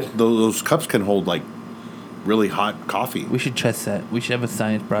those cups can hold like really hot coffee. We should test that. We should have a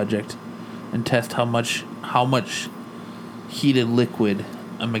science project and test how much heated liquid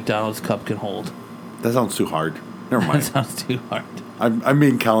a McDonald's cup can hold. That sounds too hard. Never That mind. sounds too hard. I'm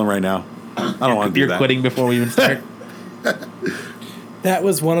being Callan right now. I don't want to do You're that. quitting before we even start. that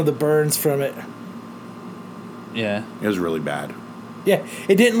was one of the burns from it. Yeah. It was really bad. Yeah,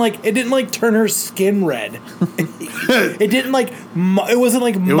 it didn't like turn her skin red. It didn't like it wasn't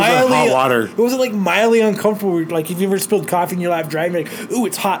like was mildly like hot water. It wasn't like mildly uncomfortable. Like if you ever spilled coffee in your lap driving, like ooh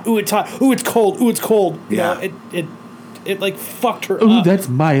it's hot, ooh it's hot, ooh it's cold, ooh it's cold. You Yeah. know, it like fucked her Oh, up. that's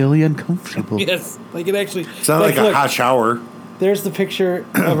mildly uncomfortable. Yes, like it actually. It sounded like a look, hot shower. There's the picture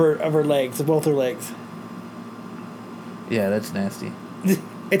of her legs, of both her legs. Yeah, that's nasty.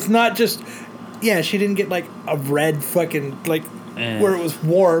 It's not just. Yeah, she didn't get like a red fucking like where it was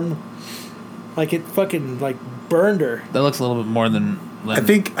warm. Like it fucking like burned her. That looks a little bit more than I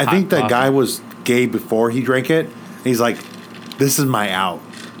think hot that coffee. guy was gay before he drank it. He's like, this is my out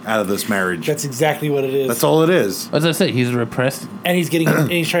of this marriage. That's exactly what it is. That's all it is. As I say, he's repressed. And he's getting and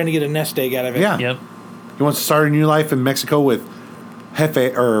he's trying to get a nest egg out of it. Yeah. Yep. He wants to start a new life in Mexico with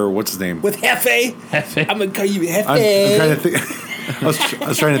Jefe, or what's his name? With Hefe. Hefe. I'm gonna call you Hefe. I'm trying to think. I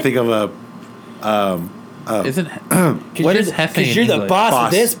was trying to think of a. Isn't what is Hefe? Because you're the boss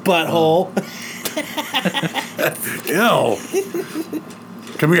of this butthole. Ew.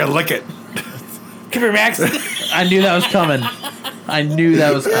 Come here, lick it. Come here, Max. I knew that was coming. I knew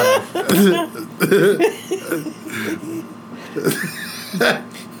that was coming.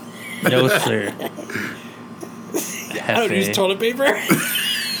 No, sir. I don't use Hefe. toilet paper.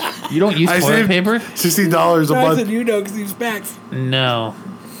 You don't use I toilet saved paper? $60 a I month. said you know because he's Max. No.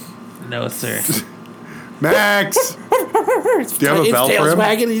 No, sir. Max. Do you have a His bell for tail's him?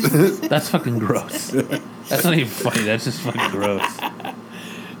 wagging. He's That's fucking gross. That's not even funny. That's just fucking gross.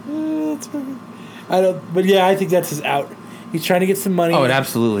 I don't. But yeah, I think that's his out. He's trying to get some money. Oh, it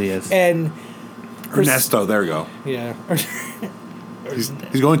absolutely is. And Ernesto, there we go. yeah, He's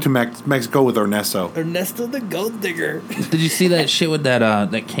going to Mexico with Ernesto. Ernesto the gold digger. Did you see that shit with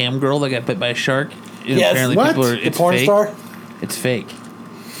that cam girl that got bit by a shark? And Yes. Apparently What? people are, The it's porn fake. star. It's fake.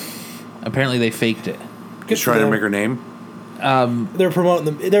 Apparently they faked it. He's trying to make her name. They're promoting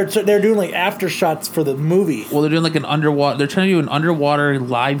them. They're doing like after shots for the movie. Well, they're doing like an underwater. They're trying to do an underwater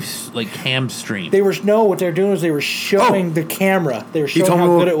live like cam stream. What they were doing is they were showing the camera. They were He showing told me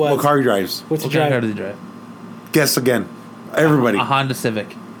how good it was. what car he drives. What's the What kind of car drive? do they drive? Guess again. Everybody. A Honda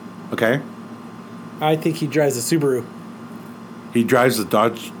Civic. Okay. I think he drives a Subaru. He drives a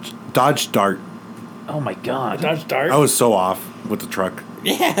Dodge Dart. Oh my god. Dodge Dart. I was so off with the truck.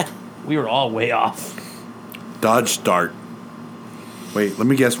 Yeah. We were all way off. Dodge Dart. Wait, let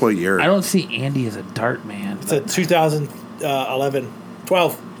me guess what year. I don't see Andy as a dart man. It's a 2011,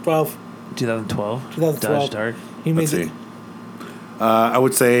 12. 2012. 2012. Dodge Dart. He made Let's it. see. I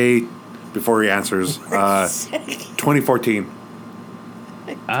would say, before he answers, 2014.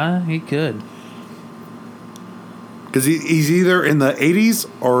 He could. Because he's either in the 80s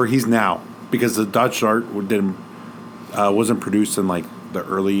or he's now. Because the Dodge Dart wasn't produced in like the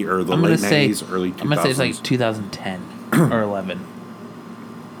early or the I'm late gonna say. 90s, early 2000s. I'm gonna say it's like 2010 or 11.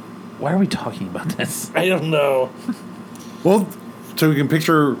 Why are we talking about this? I don't know. Well, so we can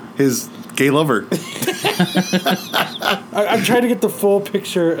picture his gay lover. I'm trying to get the full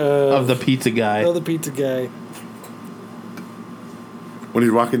picture Of the pizza guy. of the pizza guy. When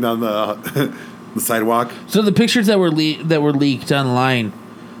he's walking down the the sidewalk. So the pictures that were leaked online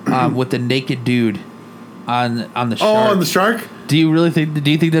with the naked dude on the shark. Oh, on the shark? Do you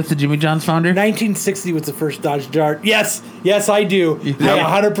think that's the Jimmy John's founder? 1960 was the first Dodge Dart. Yes, I do. think?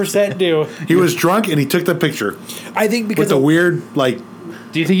 I 100% do. He was drunk and he took the picture I think with because the of, weird like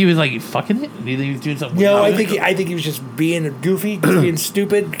Do you think he was like fucking it? Do you think he was doing something? No, weird? I think he was just being goofy, being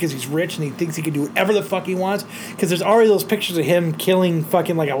stupid because he's rich and he thinks he can do whatever the fuck he wants. Because there's already those pictures of him killing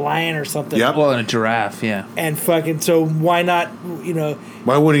fucking like a lion or something. Yep. Well, and a giraffe, yeah. And fucking, so why not, you know?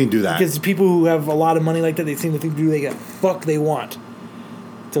 Why wouldn't he do that? Because people who have a lot of money like that, they seem to think do the fuck they want.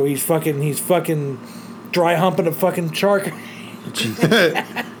 So he's fucking dry humping a fucking shark.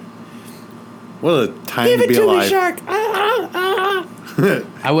 What a time Give to it be to alive. me, shark!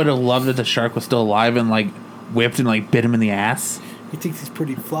 I would have loved if the shark was still alive and like whipped and like bit him in the ass. He thinks he's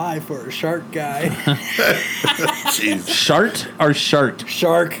pretty fly for a shark guy. Jeez. Shart or shart?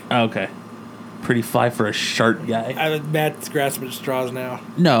 Shark. Okay. Pretty fly for a shart guy. Matt's grasping at straws now.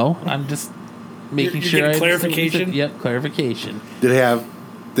 No, I'm just making You're sure. getting clarification? Yep, clarification.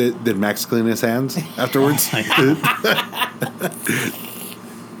 Did Max clean his hands afterwards?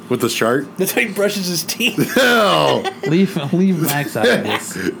 With the shark? That's how he brushes his teeth. No. Leave Max out of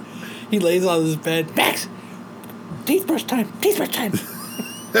this. He lays on his bed. Max! Toothbrush time! Toothbrush time!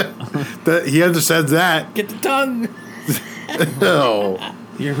 He understands that. Get the tongue! No.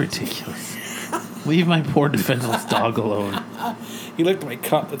 You're ridiculous. Leave my poor defenseless dog alone. He licked my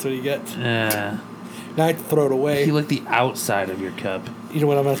cup. That's what he gets. Now I have to throw it away. He licked the outside of your cup. You know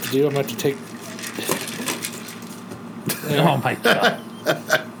what I'm going to have to do? I'm going to have to take... Oh my god.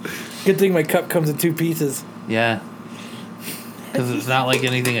 Good thing my cup comes in 2 pieces. Yeah. Because it's not like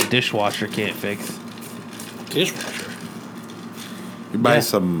anything a dishwasher can't fix. Dishwasher. You buy Yeah.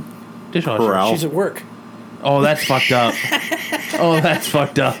 some Dishwasher. Corral. She's at work. Oh, that's fucked up. Oh, that's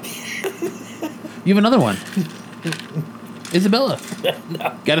fucked up. You have another one. Isabella.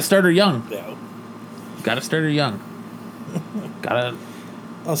 No. Gotta start her young. No. Gotta start her young. Gotta.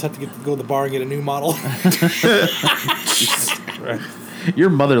 I'll just have to go to the bar and get a new model. Jesus Christ. Your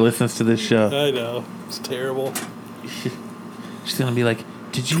mother listens to this show. I know. It's terrible. She's gonna be like,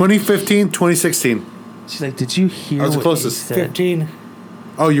 "Did you?" 2015, 2016. She's like, "Did you hear?" I was the what closest. you said?" 15.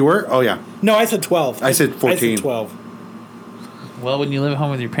 Oh, you were? Oh, yeah. No, I said 12. I said 14. I said 12. Well, when you live at home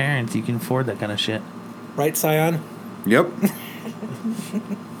with your parents, you can afford that kind of shit. Right, Scion? Yep.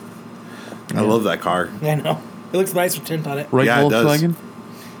 I love that car. I know. It looks nice with tint on it. Right, Yeah, it does. Volkswagen.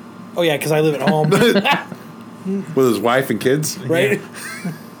 Oh, yeah, because I live at home. With his wife and kids. Right?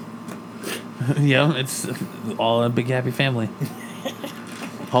 Yeah, it's all a big happy family.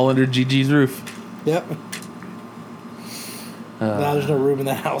 All under Gigi's roof. Yep. Now there's no room in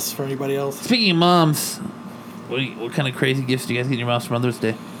the house for anybody else. Speaking of moms, what kind of crazy gifts do you guys get your moms for Mother's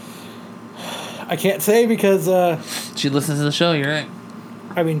Day? I can't say because, She listens to the show. You're right.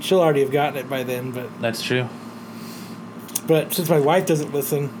 I mean, she'll already have gotten it by then, That's true. but since my wife doesn't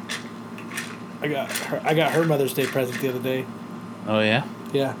listen, I got her Mother's Day present the other day. Oh yeah.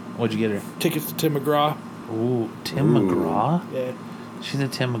 Yeah. What'd you get her? Tickets to Tim McGraw. Ooh, Tim McGraw. Yeah. She's a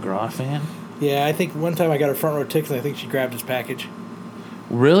Tim McGraw fan. Yeah, I think one time I got her front row tickets and I think she grabbed his package.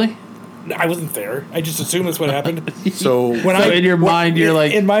 Really? I wasn't there. I just assumed that's what happened. So, When So in your mind, you're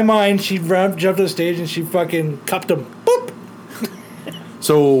like- in my mind, she jumped on the stage and she fucking cupped him. Boop.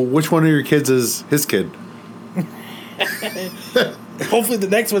 which one of your kids is his kid? Hopefully the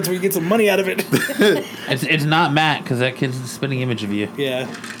next one's where you get some money out of it. It's not Matt because that kid's a spitting image of you. Yeah,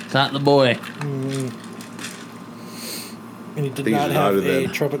 It's not the boy. and he did Things not are have louder a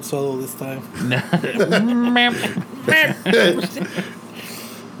then. trumpet solo this time.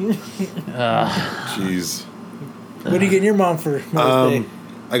 Jeez. What are you getting your mom for Mother's Day?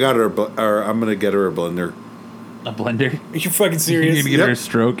 I got her, or I'm gonna get her a blender, A blender. Are you fucking You're serious? gonna get her a Yep.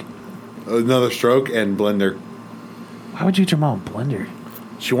 stroke. another stroke, and blender. Why would you get your mom a blender?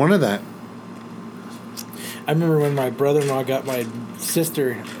 She wanted that. I remember when my brother-in-law got my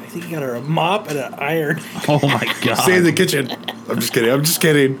sister, I think he got her a mop and an iron. Oh my god! Stay in the kitchen. I'm just kidding. I'm just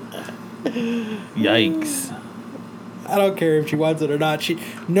kidding. Yikes! I don't care if she wants it or not.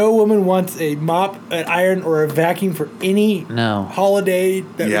 No woman wants a mop, an iron, or a vacuum for any No. holiday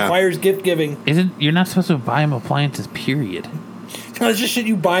that Yeah. requires gift giving. Isn't you're not supposed to buy him appliances? Period. No, it's just shit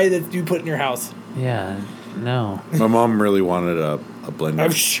you buy that you put in your house. Yeah. No. My mom really wanted a blender.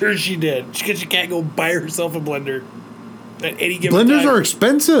 I'm sure she did. Because she can't go buy herself a blender at any given Blenders time. are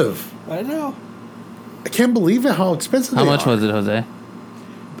expensive. I know. I can't believe it how expensive How they much are. was it, Jose?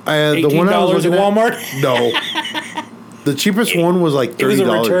 The $18 one I was at looking Walmart. No. The cheapest one was like It was $30.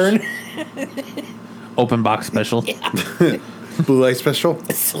 a return. Open box special. Blue light special.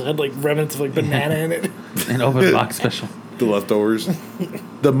 It still had like remnants of like banana in it. An open box special. The leftovers.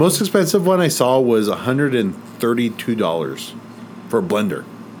 The most expensive one I saw was $132 for a blender.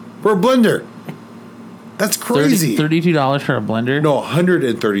 For a blender. That's crazy. $32 for a blender. No,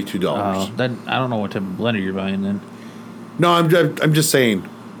 $132. Oh, then I don't know what type of blender you're buying then. No, I'm just saying.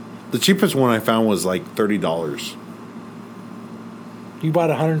 The cheapest one I found was like $30. You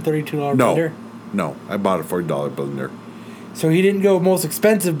bought a $132 No, blender? no, I bought a $40 blender. So he didn't go most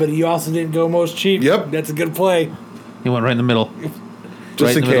expensive, but he also didn't go most cheap. Yep. That's a good play. He went right in the middle. Just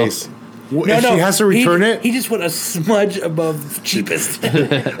Right in in the middle. case. If she has to return it, He just went a smudge above cheapest.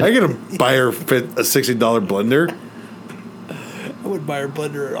 I gotta buy her a $60 blender. I wouldn't buy her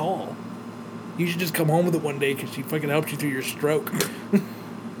blender at all. You should just come home with it one day because she fucking helped you through your stroke.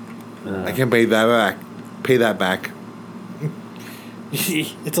 I can pay that back. Pay that back.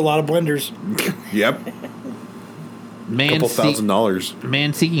 It's a lot of blenders. Yep. Man, Couple $1,000.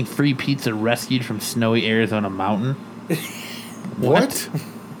 man seeking free pizza rescued from snowy Arizona mountain. What?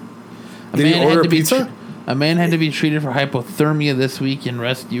 A Did he man had order to be pizza? A man had to be treated for hypothermia this week and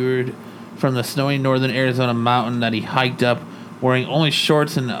rescued from the snowy northern Arizona mountain that he hiked up wearing only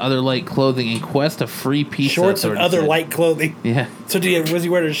shorts and other light clothing in quest of free pizza. Shorts and authorities other said. light clothing. Yeah. So was he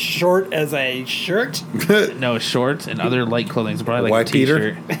wearing a short as a shirt? No, shorts and other light clothing. It's probably like White a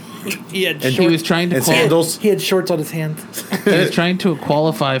t-shirt. He had And shorts. he was trying to And qual- sandals. He had shorts on his hands. he was trying to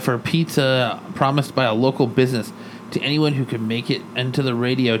qualify for pizza promised by a local business to anyone who could make it into the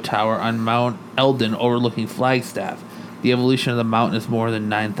radio tower on Mount Eldon overlooking Flagstaff. The evolution of the mountain is more than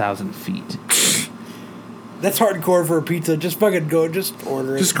 9,000 feet. That's hardcore for a pizza. Just fucking go. Just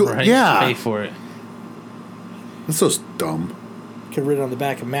order it. Just go. Right? Yeah. Pay for it. That's so dumb. Could read it on the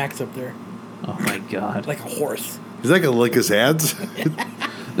back of Max up there. Oh my god. Like a horse. He's not gonna lick his hands.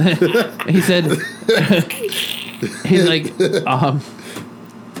 He said he's like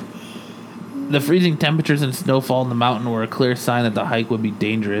the freezing temperatures and snowfall in the mountain were a clear sign that the hike would be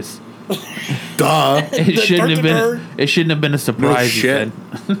dangerous. Duh. It shouldn't have been a surprise, he shit.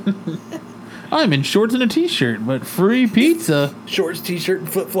 said. I'm in shorts and a t-shirt, but free pizza. Shorts, t-shirt, and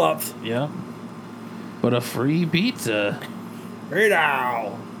flip flops. Yeah. But a free pizza. Right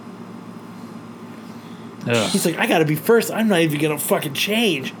now. Ugh. He's like, I gotta be first. I'm not even gonna fucking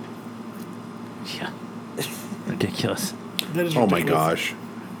change. Yeah. Ridiculous. That is Oh my ridiculous. gosh.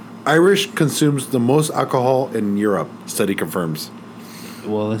 Irish consumes the most alcohol in Europe. Study confirms.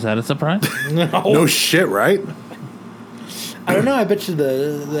 Well, is that a surprise? No shit, right? I don't know. I bet you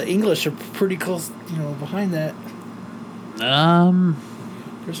the English are pretty close, behind that.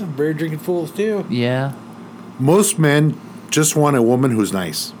 There's some beer drinking fools too. Yeah. Most men just want a woman who's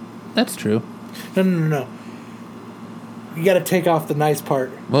nice. That's true. No. You got to take off the nice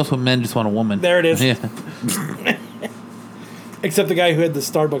part. Most men just want a woman. There it is. Yeah. Except the guy who had the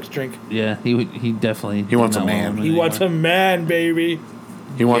Starbucks drink. Yeah, he definitely... He wants did a not want man. woman He wants a anymore. man, baby.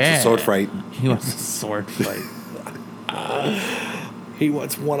 He wants Yeah. a sword fight. He wants a sword fight. He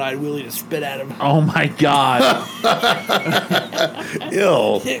wants one-eyed Willie to spit at him. Oh my god.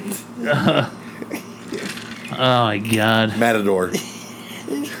 Ew. Oh my god. Matador.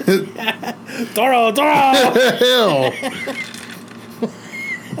 Toro! Ew.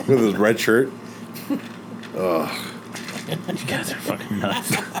 With his red shirt. You guys are fucking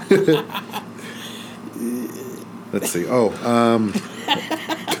nuts. Let's see.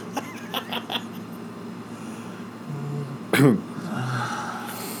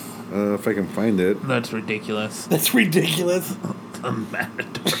 If I can find it. That's ridiculous. That's ridiculous. A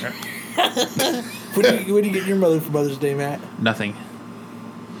matador. What do you get your mother for Mother's Day, Matt? Nothing.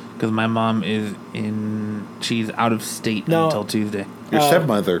 Because my mom she's out of state No. until Tuesday. Your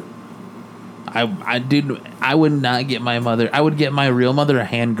stepmother. I would not get my mother. I would get my real mother a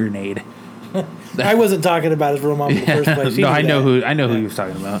hand grenade. I wasn't talking about his real mom in the first place. No, He I knew know that. who he was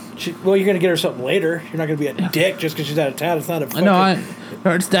talking about. Well, you're gonna get her something later. You're not gonna be a dick just because she's out of town. It's not a. Fucking, No,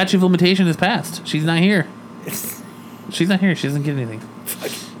 her statute of limitation is passed. She's not here. She's not here. She doesn't get anything.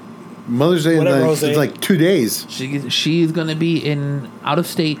 Mother's Day Whatever, in Jose. like 2 days. She's gonna be out of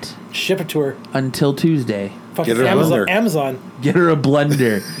state Ship it to her. until Tuesday. Fucking Get her a Amazon. blender. Amazon. Get her a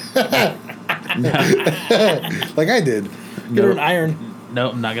blender. Like I did. Get her an iron.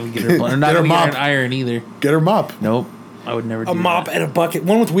 Nope, I'm not gonna get her a blender. I'm not Get her gonna get her mop. an iron either. Get her mop. Nope, I would never do A mop that. and a bucket.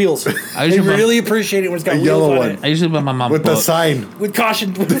 One with wheels. I They usually buy- really appreciate it when it's got A wheels yellow on one. it. I usually buy my mom With the books. sign. With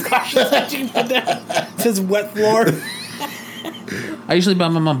caution. With caution. It says wet floor. I usually buy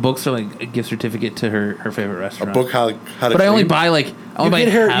my mom books or like a gift certificate to her favorite A restaurant. book how to but I only clean. buy like You buy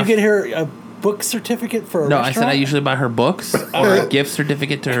get her. half. You get her a book certificate for a No, restaurant. I said I usually buy her books or a gift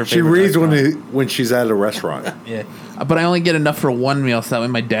certificate to her She favorite reads restaurant. when she's at a restaurant. Yeah, but I only get enough for one meal, so that way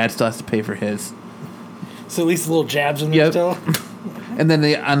my dad still has to pay for his. So at least little jabs in there Yep. still. And then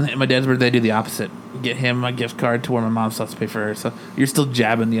on my dad's birthday, I do the opposite. Get him a gift card to where my mom still has to pay for her. So you're still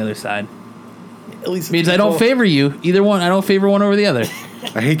jabbing the other side. At least Means I don't favor you. Either one. I don't favor one over the other.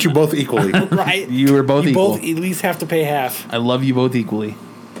 I hate you both equally. Right. You are both You equal. both at least have to pay half. I love you both equally.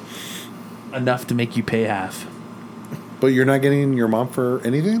 Enough to make you pay half. But you're not getting your mom for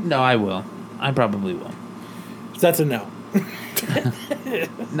anything? No, I will. I probably will. So that's a no.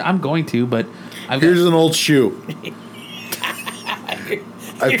 No, I'm going to, but I've Here's an old shoe.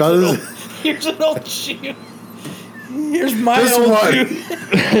 I thought it was... Here's an old shoe. Here's my This old one.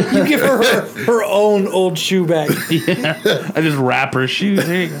 shoe. You give her own old shoe back. I just wrap her shoes.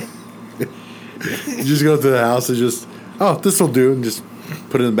 There you go. You just go to the house and just, oh, this will do, and just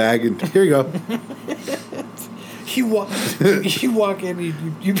put it in the bag, and here you go. You walk in,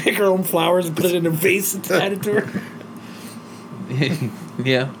 you pick her own flowers and put it in a vase and add it to her.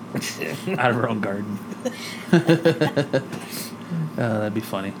 Yeah. Out of her own garden. That'd be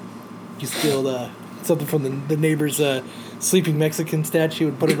funny. You steal something from the neighbor's sleeping Mexican statue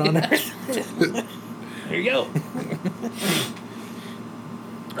and put it on her. There you go.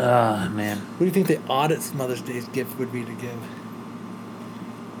 Man. What do you think the oddest Mother's Day gift would be to give?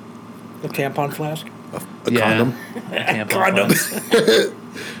 A tampon flask? A condom. A tampon Condoms.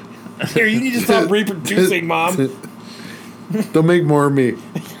 flask. Here, you need to stop reproducing, Mom. Don't make more of me.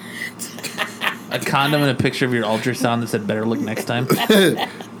 A condom and a picture of your ultrasound that said "better look next time."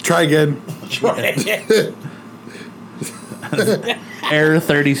 Try again. Error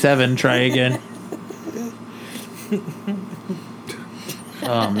 37. Try again.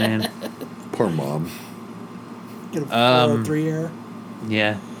 Oh man. Poor mom. Get a 403 error.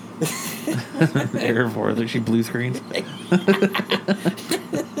 Yeah. Error 4. She blue screens.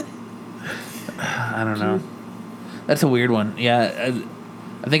 I don't know. That's a weird one. Yeah,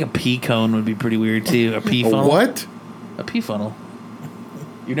 I think a pea cone would be pretty weird too. A pea A funnel. what? A pea funnel.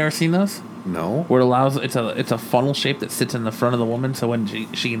 You've never seen those? No. Where it allows it's a funnel shape that sits in the front of the woman, so when she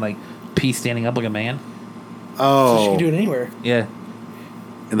can like pee standing up like a man. So she Oh, can do it anywhere. Yeah,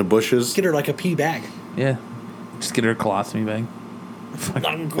 in the bushes. Get her like a pea bag. yeah. Just get her a colostomy bag. Not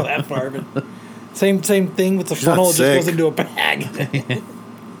gonna go that far, but same thing with the She's not funnel. It just sick. goes into a bag.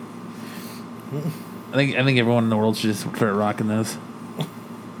 I think everyone in the world should just start rocking those,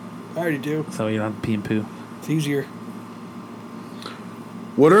 I already do. so you don't have to pee and poo. It's easier.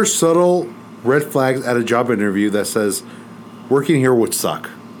 What are subtle red flags at a job interview that says working here would suck?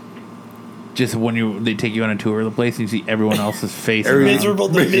 Just when they take you on a tour of the place and you see everyone else's face, Every- around. Miserable,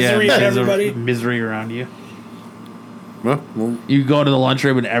 the misery of everybody. misery around you. Well, You go to the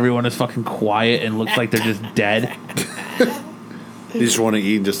lunchroom and everyone is fucking quiet and looks like they're just dead. you just want to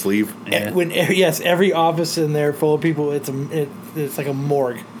eat and just leave. Yeah. Yes, every office in there full of people. It's like a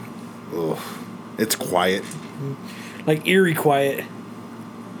morgue, Ugh. It's quiet. like eerie quiet.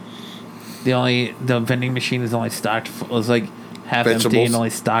 The vending machine is only stocked. Was like half empty Vegetables. and only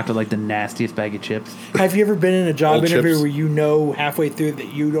stocked with like the nastiest bag of chips. Have you ever been in a job Old interview chips. where you know halfway through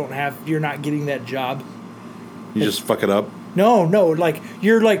that you're not getting that job? You just fuck it up. No, like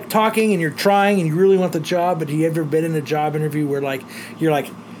you're like talking and you're trying and you really want the job, but have you ever been in a job interview where like you're like,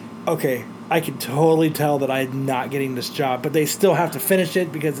 okay, I can totally tell that I'm not getting this job, but they still have to finish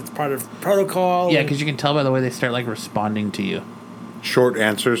it because it's part of protocol. Yeah, and- because you can tell by the way they start like responding to you, Short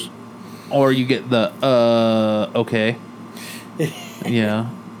answers. or you get the okay, yeah,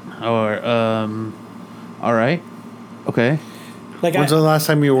 or all right, okay, like When's the last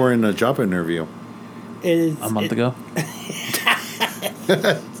time you were in a job interview? a month ago.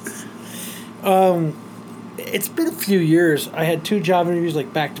 It's been a few years. I had 2 job interviews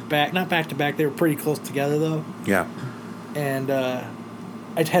like back to back. Not back to back. They were pretty close together though. Yeah. And I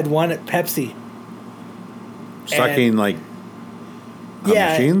had one at Pepsi. Sucking like Yeah.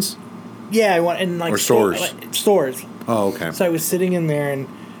 machines? Yeah, I want in like Or stores? Stores. Oh, okay. So I was sitting in there and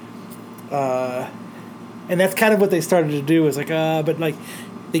that's kind of what they started to do. Was like, but like,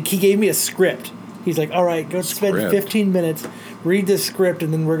 he gave me a script. He's like, all right, go spend Script. 15 minutes, read this script,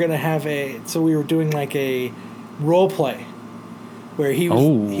 and then we're gonna have so we were doing like a role play, where he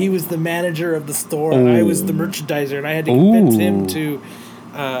was the manager of the store and I was the merchandiser, and I had to convince him to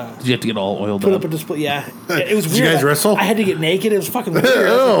Did you have to get all oiled put up? up a display. Yeah, it was Did weird. you guys wrestle? I had to get naked. It was fucking weird. I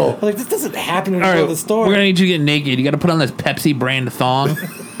was like, this doesn't happen when you All go right, to the store. we're gonna need you to get naked. You got to put on this Pepsi brand thong.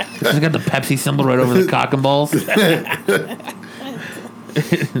 It's got the Pepsi symbol right over the cock and balls.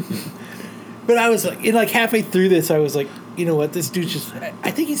 But I was like, halfway through this, I was like, you know what? This dude's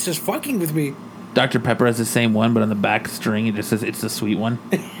I think he's just fucking with me. Dr. Pepper has the same one, but on the back string it just says it's the sweet one.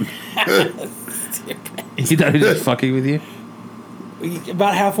 He thought he was just fucking with you.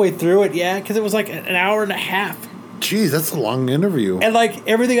 About halfway through it, yeah, because it was like an hour and a half. Jeez, that's a long interview. And like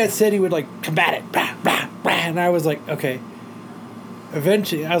everything I said, he would like combat it. Blah, blah, blah. And I was like, okay.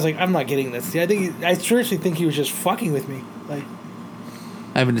 eventually, I was like, I'm not getting this. I seriously think he was just fucking with me. Like,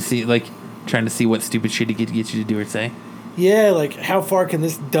 Having to see, like, trying to see what stupid shit he could get you to do or say. yeah, like, how far can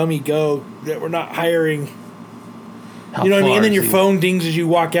this dummy go that we're not hiring? How You know what I mean? far And then is your he- phone dings as you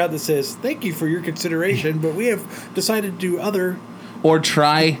walk out that says, "Thank you for your consideration, but we have decided to do other." Or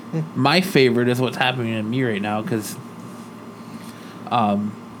try, my favorite is what's happening to me right now, because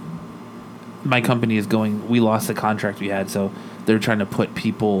my company is going, we lost the contract we had, so they're trying to put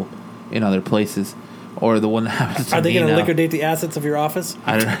people in other places. Or the one that happens to Are they me going to now. liquidate the assets of your office?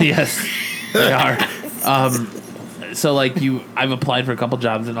 I don't know. Yes, they are. So like I've applied for a couple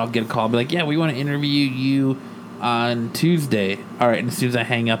jobs and I'll get a call, be like, yeah, we want to interview you on Tuesday. All right, and as soon as I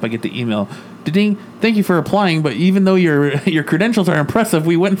hang up, I get the email. Ding! Thank you for applying, but even though your credentials are impressive,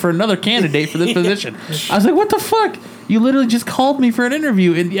 we went for another candidate for this position. I was like, what the fuck? You literally just called me for an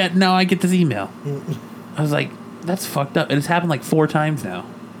interview, and yet now I get this email. I was like, that's fucked up. And it's happened like 4 times now.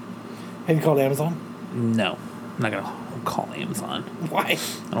 Have you called Amazon? No, I'm not gonna call Amazon. Why?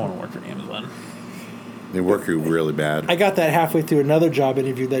 I don't want to work for Amazon. They work you really bad. I got that halfway through another job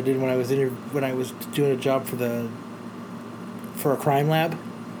interview that I did when I was doing a job for a crime lab,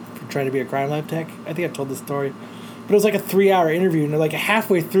 for trying to be a crime lab tech. I think I told this story, but it was like a 3-hour interview, and like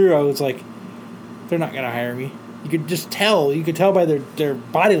halfway through, I was like, "They're not gonna hire me." You could just tell. You could tell by their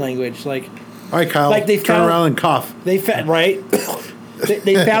body language. Like All right, Kyle. Like they turn found- around and cough. they right.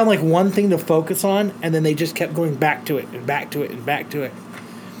 They found like one thing to focus on, and then they just kept going back to it and back to it and back to it.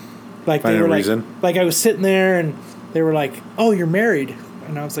 Like Find they a were like, reason? like I was sitting there, and they were like, "Oh, you're married,"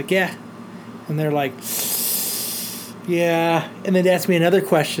 and I was like, "Yeah," and they're like, "Yeah," and then they asked me another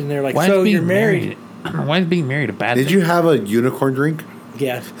question. They're like, Why "So is being you're married?" Why is being married a bad Did thing? you have a unicorn drink?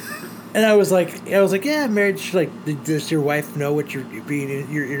 Yeah. And I was like, "Yeah, I'm married." She's like, "Does your wife know what you're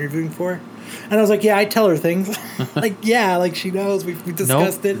interviewing for?" And I was like, "Yeah, I tell her things." Like, yeah, like she knows. We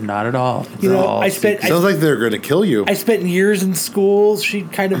discussed Nope, it. not at all. It's You know, all I spent- Sounds like they're going to kill you. I spent years in school. She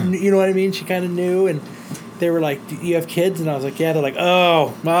kind of, you know what I mean? She kind of knew, and they were like, "Do you have kids?" And I was like, "Yeah." They're like,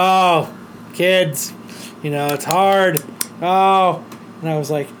 "Oh, kids. You know, it's hard. Oh." And I was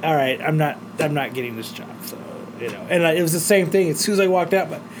like, "All right, I'm not getting this job." So, you know, and it was the same thing. As soon as I walked out,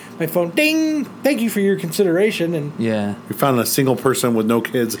 my phone, ding. Thank you for your consideration. And Yeah. You found a single person with no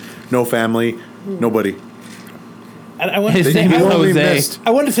kids, no family, nobody. I wanted His to say, name is You won't be Jose. missed. I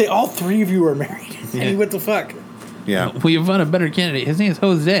wanted to say all 3 of you are married. Yeah. And what the fuck, Yeah. We have found a better candidate. His name is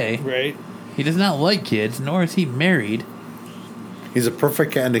Jose. right? He does not like kids, nor is he married. He's a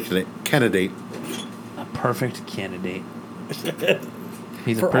perfect candidate. A perfect candidate.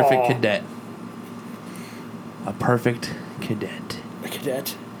 He's a For perfect all. cadet. A perfect cadet. A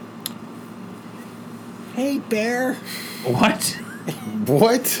cadet. Hey, bear. What?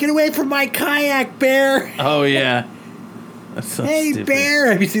 What? Get away from my kayak, bear. Oh yeah. That's so Hey, stupid.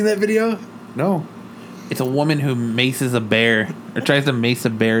 bear. Have you seen that video? No. It's a woman who maces a bear or tries to mace a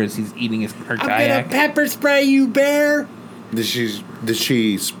bear as he's eating her I'm kayak. gonna pepper spray you, bear. Did she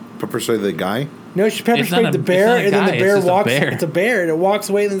pepper spray the guy? No, she pepper It's not sprayed a- the it's bear, not a and then guy, the it's bear just a walks. bear. It's a bear, and it walks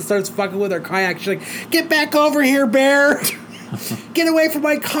away and then starts fucking with her kayak. She's like, "Get back over here, bear! Get away from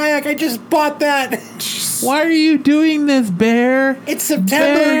my kayak! I just bought that. Why are you doing this, bear? It's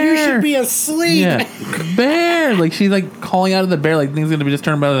September. You Bear. should be asleep." Yeah, bear. Like she's like calling out of the bear, like things gonna be just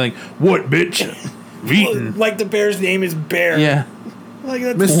turned around, like what, bitch? Eating. Like the bear's name is Bear. Yeah, like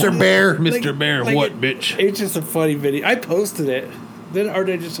that's Mr. Bear. Mr. Bear. like What, it- bitch? It's just a funny video. I posted it. Then, or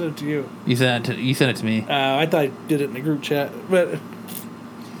did I just send it to you? You sent it to me. I thought I did it in the group chat, but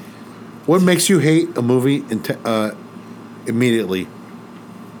What makes you hate a movie immediately?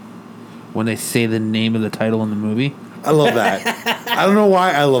 When they say the name of the title in the movie. I love that. I don't know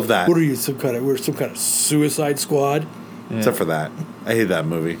why I love that. what are you? We're some kind of Suicide Squad? Yeah. Except for that. I hate that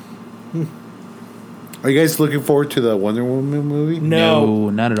movie. Are you guys looking forward to the Wonder Woman movie? No,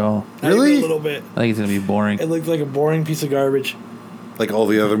 not at all. not even Really? a little bit. I think it's gonna be boring. It looked like a boring piece of garbage. Like all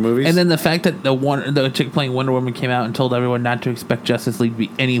the other movies? And then the fact that the chick playing Wonder Woman came out and told everyone not to expect Justice League to be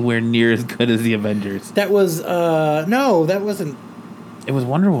anywhere near as good as the Avengers. That was no, that wasn't. It was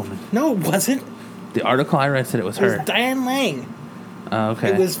Wonder Woman. No, it wasn't. The article I read said it was It was her. Diane Lang. Oh, okay.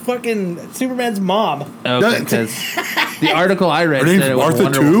 It was fucking Superman's mom. Okay, because the article I read Her name's said it was Martha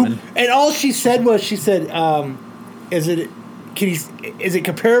Wonder too? Woman. And all she said was, "Is it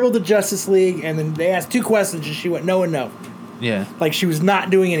comparable to Justice League?" And then they asked 2 questions, and she went, "No and no." Yeah, Like she was not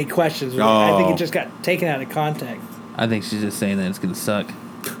doing any questions. I think Oh. it just got taken out of context. I think she's just saying that it's gonna suck.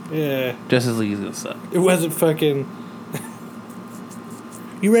 Yeah, Justice League is gonna suck. it wasn't fucking.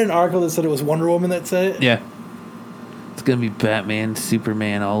 You read an article that said it was Wonder Woman that said it. Yeah, it's gonna be Batman,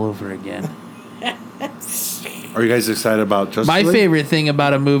 Superman all over again. Are you guys excited about Justice My League? favorite thing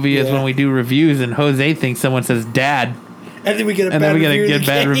about a movie is Yeah. when we do reviews and Jose thinks someone says "Dad," And then we get a and bad then we get a review good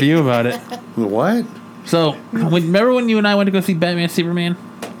bad again. review about it. What? So, remember when you and I went to go see Batman Superman,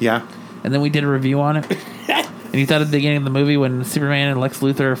 Yeah. and then we did a review on it, and you thought at the beginning of the movie when Superman and Lex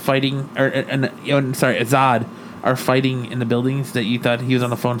Luthor are fighting, Zod are fighting in the buildings, that you thought he was on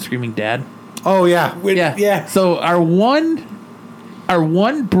the phone screaming "Dad"? Oh yeah. Yeah. So our one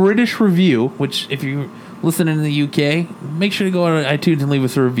British review, which if you listen in the UK, make sure to go on iTunes and leave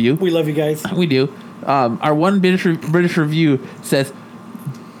us a review. We love you guys. We do. Our one British review says,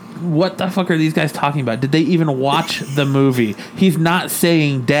 "What the fuck are these guys talking about? Did they even watch the movie? He's not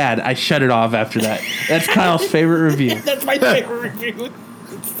saying Dad." I shut it off after that. That's Kyle's favorite review, That's my favorite review.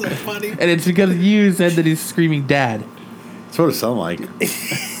 It's so funny. and it's because you said that he's screaming "Dad." That's what it sounded like.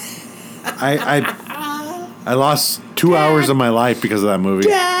 I lost 2 hours of my life because of that movie.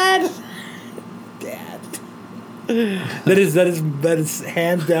 Dad. That is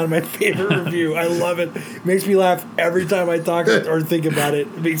hands down my favorite review. I love it. Makes me laugh every time I talk or think about it.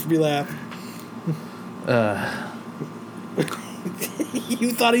 It makes me laugh.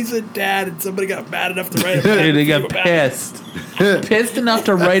 You thought he said Dad, and somebody got mad enough to write a bad Dude, they review got about it. pissed enough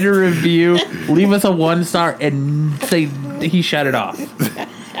to write a review, leave us a 1-star, and say he shut it off.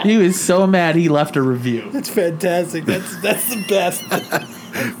 He was so mad he left a review. That's fantastic. That's the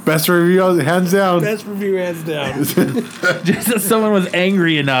best. Best review, hands down. Best review hands down. Just as someone was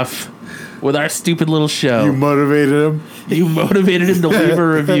angry enough with our stupid little show. You motivated him. You motivated him to leave a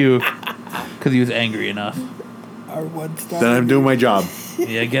review because he was angry enough. Our 1-star. Then I'm doing my job.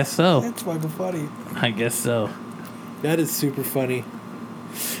 Yeah, I guess so. That's fucking funny. I guess so. That is super funny.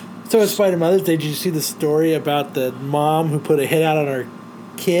 So at Spider Mother's Day, did you see the story about the mom who put a hit out on her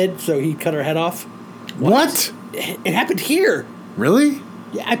kid so he cut her head off? What? It happened here. Really?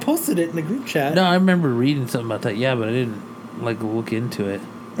 Yeah, I posted it in the group chat. No, I remember reading something about that. Yeah, but I didn't look into it.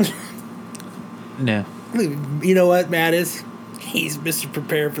 No. You know what Matt is? He's Mr.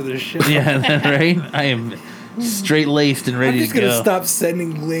 Prepared for this shit. Yeah, right? I am straight laced and I'm ready just to gonna go. stop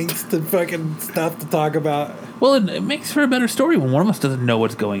sending links to fucking stuff to talk about. Well, it makes for a better story when one of us doesn't know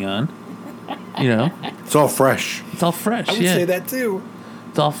what's going on. You know? It's all fresh. It's all fresh. I would Yeah. say that too.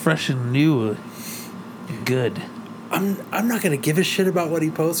 It's all fresh and new. Good. I'm not gonna give a shit about what he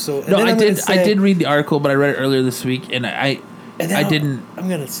posts. So No, then I I'm gonna did. I say- did read the article, but I read it earlier this week, and and then I didn't. I'm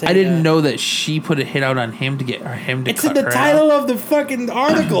gonna say I didn't know that she put a hit out on him to get him to It's cut in the her title out. of the fucking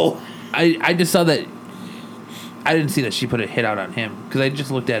article. I just saw that. I didn't see that she put a hit out on him because I just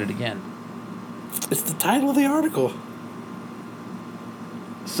looked at it again. It's the title of the article.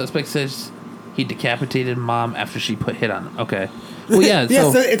 Suspect says he decapitated mom after she put hit on him. Okay. Well, yeah.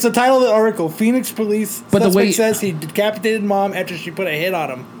 Yes, So it's the title of the article. Phoenix police But the suspect way- says he decapitated mom after she put a hit on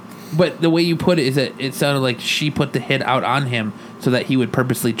him. but the way you put it is that it sounded like she put the hit out on him so that he would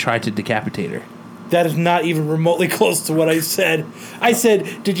purposely try to decapitate her. That is not even remotely close to what I said. I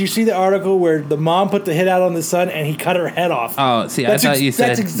said, did you see the article where the mom put the hit out on the son and he cut her head off? Oh, see, That's I thought you said.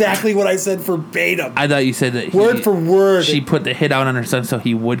 that's exactly what I said verbatim. I thought you said that Word for word. She put the hit out on her son so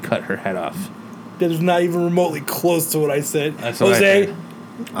he would cut her head off. That is not even remotely close to what I said. That's what I Jose, heard.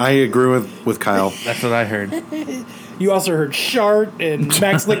 I agree with Kyle. That's what I heard. you also heard shart and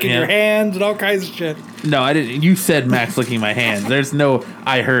Max licking Yeah. your hands and all kinds of shit. No, I didn't. You said Max licking my hands. There's no.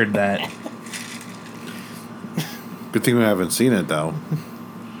 I heard that. Good thing we haven't seen it though.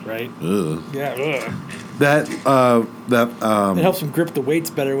 Right? Ugh. Yeah. Ugh. That It helps him grip the weights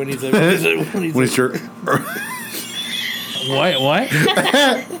better when he's when he's sure. What?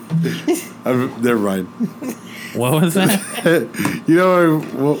 Never mind. What was that? You know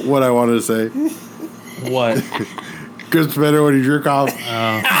what I wanted to say? What? Gets better when you jerk off.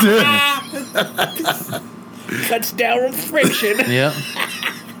 cuts down on friction. Yep.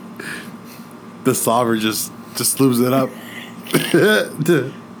 The solver just lubes it up.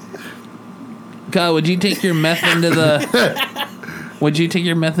 Kyle, would you take your meth into the? Would you take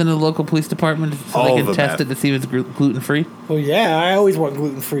your meth into the local police department so All they of can the test meth. it to see if it's gluten free? Well, yeah, I always want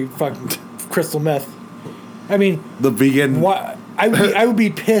gluten-free fucking crystal meth. I mean, The vegan. what? I would be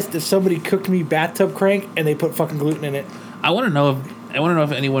pissed if somebody cooked me bathtub crank and they put fucking gluten in it. I want to know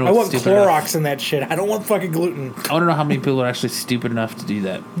if anyone was I want stupid Clorox enough. in that shit. I don't want fucking gluten. I want to know how many people are actually stupid enough to do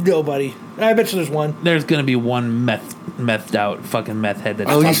that. Nobody. I bet you there's one. There's gonna be one methed out fucking meth head. That's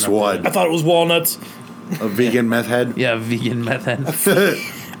At least dumb enough to do one. I thought it was walnuts. A vegan meth head. that. Yeah, vegan meth head.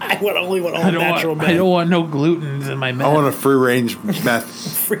 I would only want all I don't natural want. meth. I don't want no glutens in my meth. I want a free range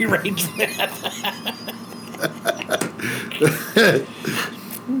meth. Free range meth.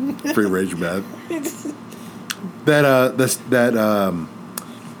 Free range meth.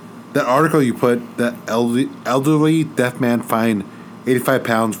 That article you put, that elderly deaf man fined 85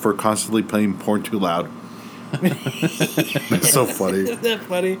 pounds for constantly playing porn too loud. That's so funny. Isn't that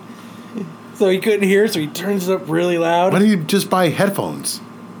funny? So he couldn't hear, so he turns it up really loud. Why don't you just buy headphones?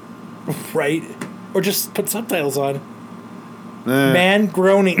 Right. Or just put subtitles on. Eh, Man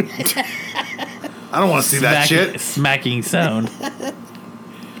groaning. I don't want to see that shit. Smacking sound.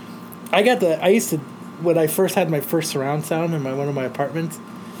 I used to, when I first had my first surround sound in one of my apartments.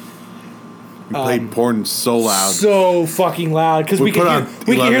 You played porn so loud. So fucking loud. Because we put could on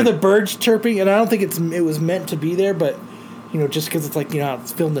hear 11. the birds chirping, and I don't think it was meant to be there, but, just because it's like, how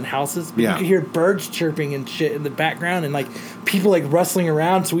it's filmed in houses. But Yeah. you could hear birds chirping and shit in the background, and, like, people, like, rustling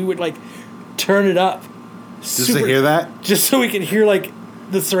around, so we would, like, turn it up. Just to hear that? Just so we could hear, like,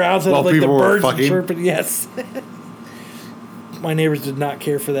 the surround sound While of, like, the people were birds fucking? chirping. Yes. My neighbors did not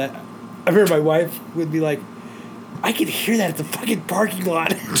care for that. I remember my wife would be like, I could hear that at the fucking parking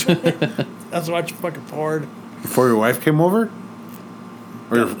lot. I was watching fucking porn. Before your wife came over?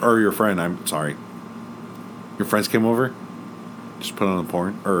 Or your friend, I'm sorry. Your friends came over? Just put on the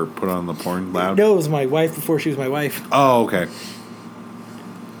porn? Or put on the porn loud? No, it was my wife before she was my wife. Oh, okay.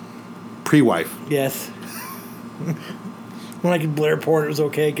 Pre-wife. Yes. When I could blare porn, it was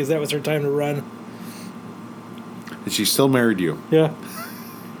okay because that was her time to run. And she still married you. Yeah.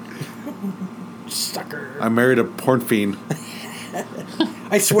 Sucker. I married a porn fiend.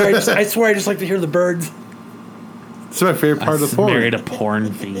 I swear, I just like to hear the birds. It's my favorite part of the porn. Married a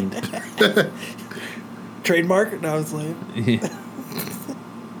porn fiend. Trademark? No, it's lame.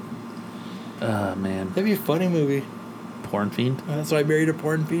 Oh, man. That'd be a funny movie. Porn fiend? So I married a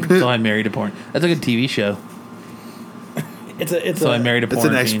porn fiend. So I married a porn. That's like a TV show. It's So I married a It's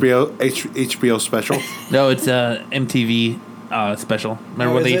porn an fiend. HBO special. No, it's a MTV special.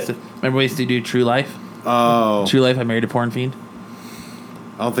 Remember Oh, what is they used it? to? Remember we used to do True Life? Oh. True Life. I married a porn fiend.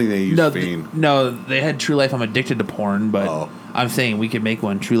 I don't think they use No, fiend. no, they had True Life. I'm addicted to porn, but Oh. I'm saying we could make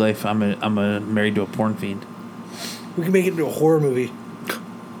one. True Life. I'm a married to a porn fiend. We can make it into a horror movie.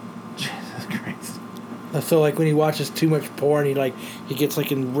 Jesus Christ. So like when he watches too much porn, he gets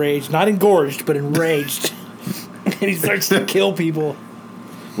like enraged, not engorged, but enraged, and he starts to kill people.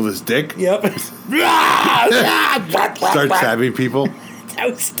 With his dick? Yep. Start stabbing people?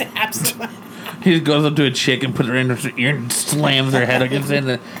 How stabs him. He just goes up to a chick and puts her in her ear and slams her head against it, and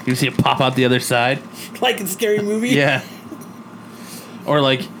then you see it pop out the other side. Like in Scary Movie. Yeah. Or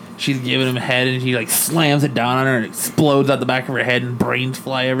like she's giving him head and he like slams it down on her and it explodes out the back of her head and brains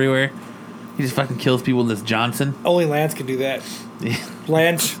fly everywhere. He just fucking kills people with this Johnson. Only Lance can do that.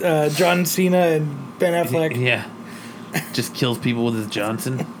 Lance, John Cena, and Ben Affleck. Yeah. Just kills people with his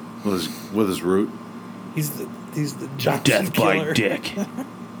Johnson. With his root. He's the Johnson Death killer. by dick.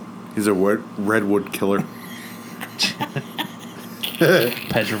 He's a redwood killer.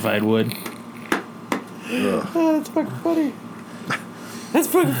 Petrified wood. Oh, that's fucking funny. That's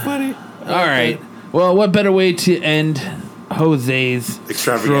fucking funny. All right. Well, what better way to end Jose's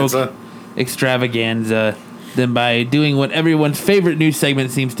Extravaganza. stroke extravaganza than by doing what everyone's favorite news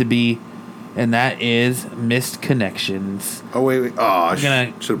segment seems to be, and that is Missed Connections. Oh, wait. Oh, I I'm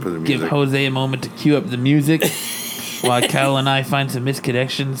gonna should have put the give music. Jose a moment to cue up the music while Cal and I find some Missed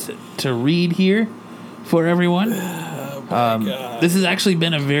Connections to read here for everyone. This has actually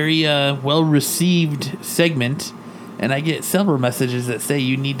been a very well-received segment, and I get several messages that say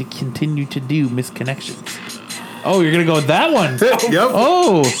you need to continue to do Missed Connections. Oh, you're going to go with that one? Yep.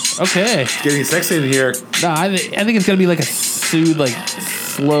 Oh, okay. Getting sexy in here. No, I think it's going to be like a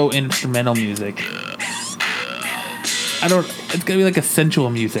slow instrumental music. It's going to be like a sensual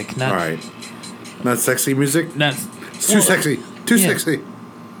music. Not, All right. Not sexy music? Not, It's too sexy. Too yeah. sexy.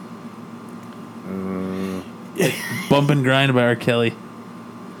 Bump and Grind by R. Kelly.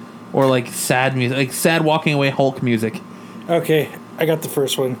 Or like sad music, like sad walking away Hulk music. Okay, I got the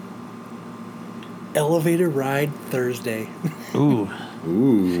first one. Elevator Ride Thursday. Ooh.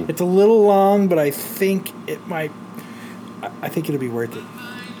 Ooh. It's a little long, but I think it might. I think it'll be worth it.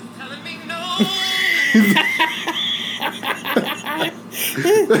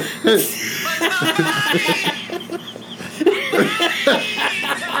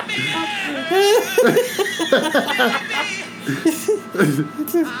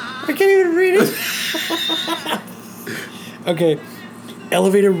 I can't even read it. Okay.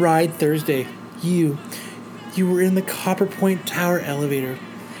 Elevator Ride Thursday. You were in the Copper Point Tower elevator,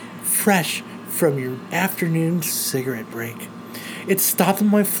 fresh from your afternoon cigarette break. It stopped on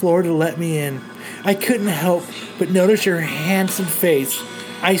my floor to let me in. I couldn't help but notice your handsome face.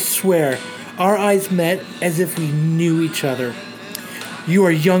 I swear, our eyes met as if we knew each other. You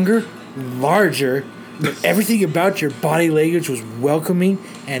are younger, larger, But everything about your body language was welcoming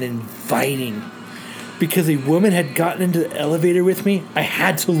and inviting. Because a woman had gotten into the elevator with me, I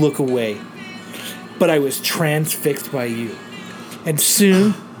had to look away. But I was transfixed by you. And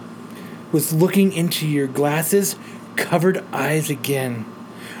soon was looking into your glasses, covered eyes again.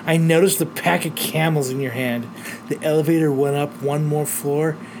 I noticed the pack of Camels in your hand. The elevator went up one more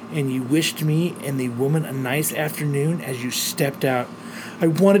floor, and you wished me and the woman a nice afternoon as you stepped out. I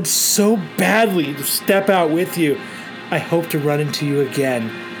wanted so badly to step out with you. I hope to run into you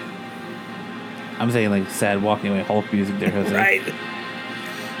again. I'm saying like sad walking away Hulk music there, Jose. Right.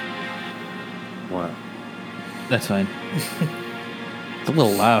 What? That's fine. It's a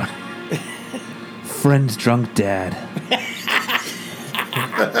little loud. Friend's drunk dad.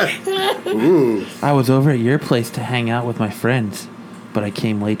 Ooh. I was over at your place to hang out with my friends, but I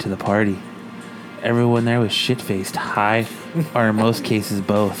came late to the party. Everyone there was shit-faced, high, or in most cases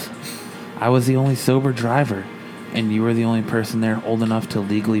both. I was the only sober driver, and you were the only person there old enough to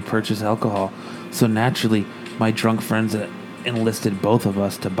legally purchase alcohol, so naturally, my drunk friends enlisted both of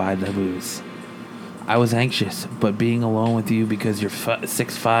us to buy the booze. I was anxious, but being alone with you because you're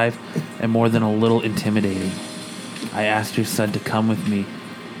 6'5" and more than a little intimidating. I asked your son to come with me,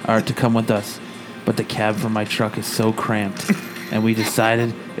 or to come with us, but the cab for my truck is so cramped, and we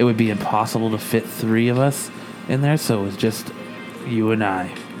decided it would be impossible to fit 3 of us in there, so it was just you and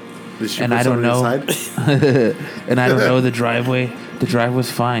I. And I don't know. And I don't know the driveway. The drive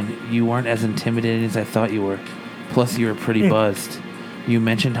was fine. You weren't as intimidating as I thought you were. Plus, you were pretty buzzed. You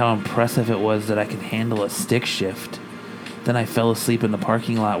mentioned how impressive it was that I could handle a stick shift. Then I fell asleep in the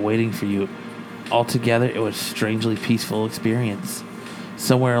parking lot waiting for you. Altogether, it was a strangely peaceful experience.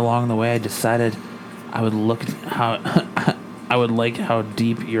 Somewhere along the way, I decided I would look at how I would like how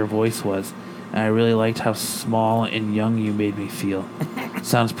deep your voice was, and I really liked how small and young you made me feel.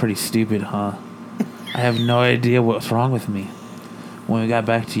 Sounds pretty stupid, huh? I have no idea what's wrong with me. When we got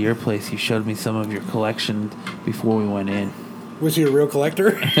back to your place, you showed me some of your collection before we went in. Was he a real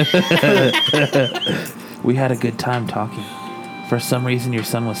collector? We had a good time talking. For some reason, your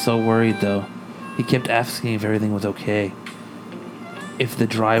son was so worried, though. He kept asking if everything was okay, if the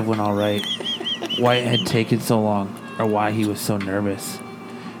drive went all right, why it had taken so long, or why he was so nervous.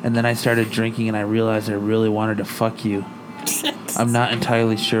 And then I started drinking, and I realized I really wanted to fuck you. I'm not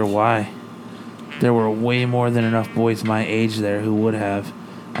entirely sure why. There were way more than enough boys my age there who would have.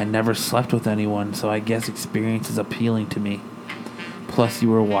 I never slept with anyone, so I guess experience is appealing to me. Plus, you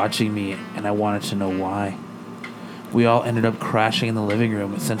were watching me, and I wanted to know why. We all ended up crashing in the living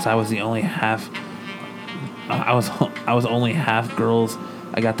room, since I was the only half. I was only half girls.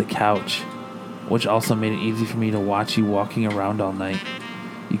 I got the couch, which also made it easy for me to watch you walking around all night.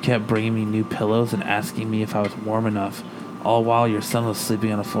 You kept bringing me new pillows and asking me if I was warm enough, all while your son was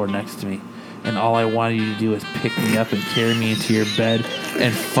sleeping on the floor next to me. And all I wanted you to do was pick me up and carry me into your bed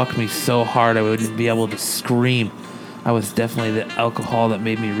and fuck me so hard I wouldn't be able to scream. I was definitely the alcohol that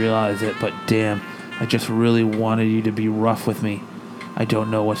made me realize it, but damn, I just really wanted you to be rough with me. I don't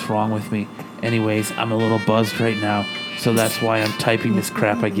know what's wrong with me. Anyways, I'm a little buzzed right now, so that's why I'm typing this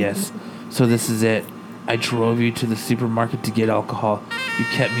crap, I guess. So this is it. I drove you to the supermarket to get alcohol. You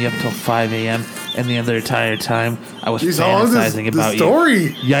kept me up till 5 a.m., and the other entire time, I was fantasizing about story.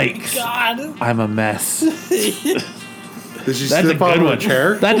 you. Yikes. God. I'm a mess. Did she That's a slip good on a one.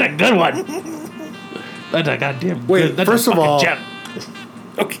 chair? That's a good one. That's a goddamn Wait, good. That's first a of fucking all- gem.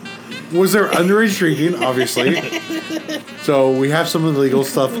 Okay. Was there underage drinking? Obviously. So we have some illegal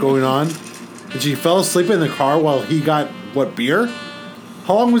stuff going on. And she fell asleep in the car while he got, what, beer?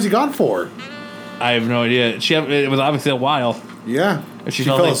 How long was he gone for? I have no idea. It was obviously a while. Yeah. If She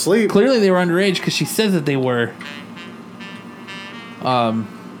fell asleep. Clearly, they were underage because she says that they were.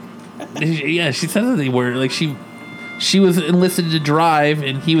 Yeah, she says that they were like she was enlisted to drive,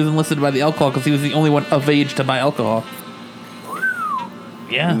 and he was enlisted by the alcohol because he was the only one of age to buy alcohol.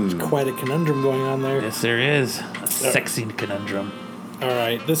 Yeah. Quite a conundrum going on there. Yes, there is a sexy conundrum. All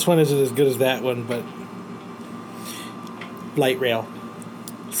right, this one isn't as good as that one, but light rail.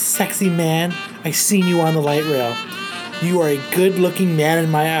 Sexy man, I seen you on the light rail. You are a good-looking man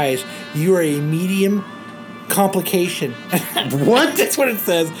in my eyes. You are a medium complication. What? That's what it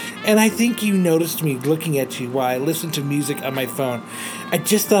says. And I think you noticed me looking at you while I listened to music on my phone. I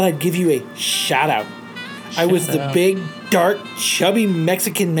just thought I'd give you a shout-out. I was the big, dark, chubby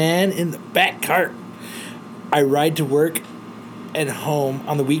Mexican man in the back cart. I ride to work and home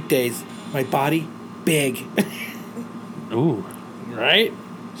on the weekdays. My body, big. Ooh, Right?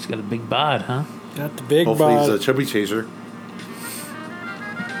 she's got a big bod, huh? Got the big Hopefully he's bod. a chubby chaser.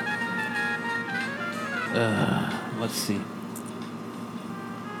 Let's see.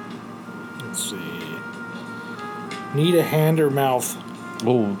 Let's see. Need a hand or mouth?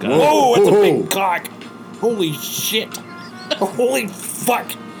 Oh god. Whoa, it's a Whoa. big cock. Holy shit. Holy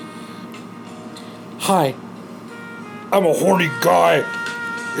fuck. Hi. I'm a horny guy.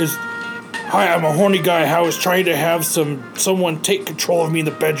 Hi, I'm a horny guy. I was trying to have someone take control of me in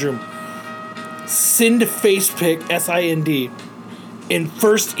the bedroom. Send face pic, S-I-N-D, in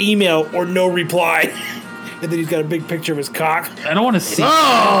first email or no reply. And then he's got a big picture of his cock. I don't want to see.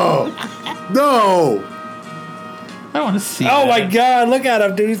 Oh no! I don't want to see. Oh that. my god, look at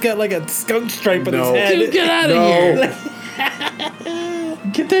him, dude. He's got like a skunk stripe on No. his head. Dude, get out of No. here!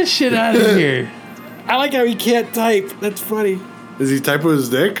 Get that shit out of here! I like how he can't type. That's funny. Is he typing with his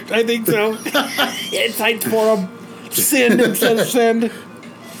dick? I think so. It typed for him. Send instead of send.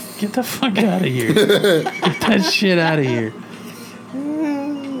 Get the fuck out of here! Get that shit out of here!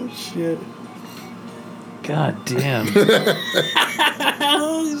 Oh, shit. God damn!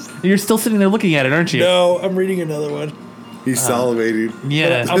 You're still sitting there looking at it, aren't you? No, I'm reading another one. He's salivating.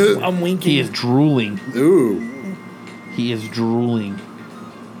 Yeah. I'm winking. He is drooling. Ooh. He is drooling.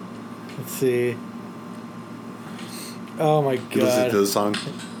 Let's see. Oh my You listen to god. the song.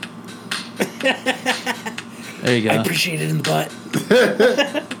 There you I go. appreciate it in the butt.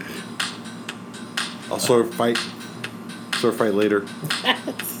 I'll sword fight later.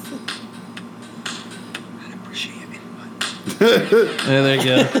 There you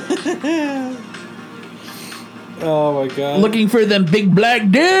go. Oh my god. Looking for them big black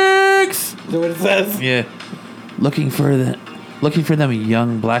dicks. Is that what it says? Yeah. Looking for them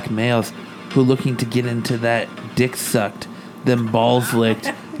young black males who looking to get into that dick sucked, them balls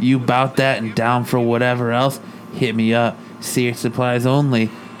licked. You bout that and down for whatever else? Hit me up. Serious supplies only.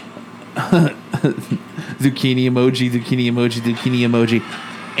 Zucchini emoji, zucchini emoji, zucchini emoji,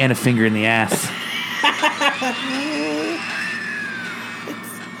 and a finger in the ass.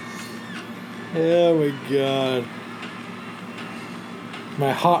 Oh my god.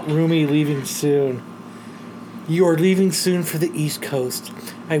 My hot roomie leaving soon. You are leaving soon for the East Coast.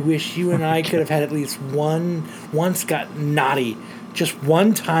 I wish you and I could have had at least once got naughty. Just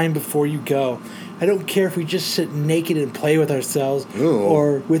one time before you go. I don't care if we just sit naked and play with ourselves Ew.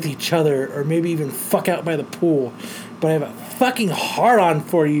 or with each other or maybe even fuck out by the pool. But I have a fucking hard on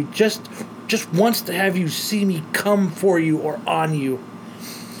for you. Just wants to have you see me come for you or on you.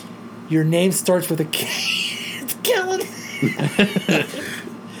 Your name starts with a K. It's Kellen.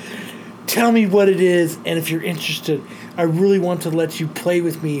 Tell me what it is, and if you're interested, I really want to let you play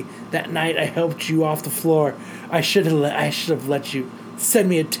with me. That night I helped you off the floor. I should have let you. Send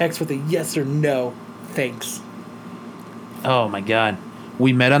me a text with a yes or no. Thanks. Oh my god.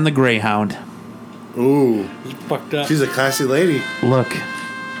 We met on the Greyhound. Ooh. It's fucked up. She's a classy lady. Look,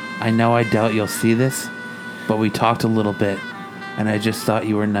 I know I doubt you'll see this, but we talked a little bit, and I just thought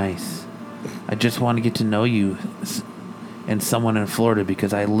you were nice. I just want to get to know you and someone in Florida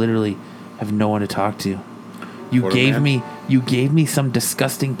because I literally have no one to talk to. You Florida man? gave me some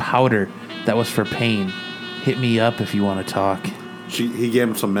disgusting powder that was for pain. Hit me up if you want to talk. He gave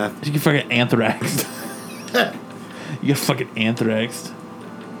him some meth. You get fucking anthraxed. You get fucking anthraxed.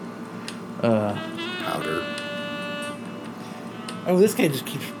 Powder. Oh, this guy just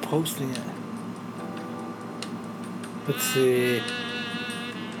keeps posting it. Let's see.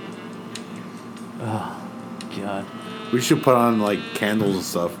 God. We should put on like candles and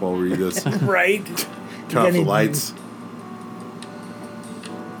stuff while we read this. Right? Turn off the Any- lights.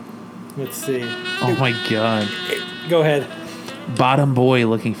 Let's see. Oh my god. Go ahead. Bottom boy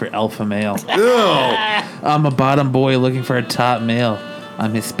looking for alpha male. Ew. I'm a bottom boy looking for a top male.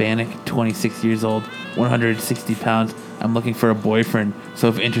 I'm Hispanic, 26 years old, 160 pounds. I'm looking for a boyfriend, so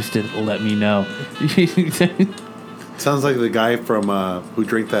if interested, let me know. Sounds like the guy from who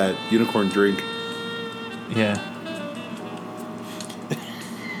drank that unicorn drink. Yeah.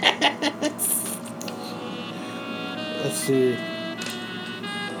 Let's see.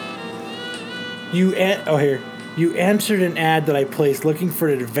 Here. You answered an ad that I placed looking for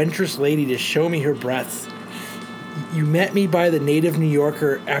an adventurous lady to show me her breasts. You met me by the native New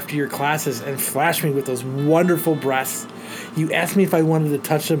Yorker after your classes and flashed me with those wonderful breasts. You asked me if I wanted to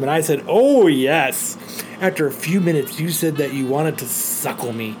touch them, and I said, "Oh, yes." After a few minutes, you said that you wanted to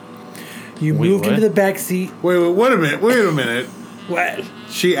suckle me. You Wait, moved what? into the back seat. Wait a minute. What?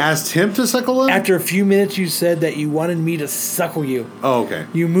 She asked him to suckle him? After a few minutes, you said that you wanted me to suckle you. Oh, okay.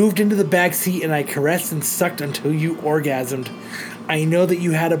 You moved into the back seat and I caressed and sucked until you orgasmed. I know that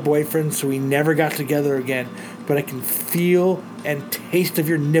you had a boyfriend, so we never got together again, but I can feel and taste of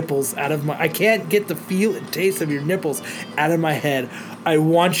your nipples out of my... I can't get the feel and taste of your nipples out of my head. I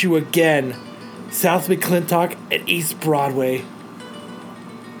want you again. South McClintock and East Broadway.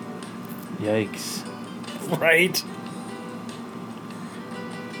 Yikes. Right?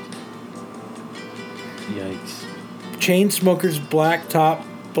 Yikes. Chain smokers, black top,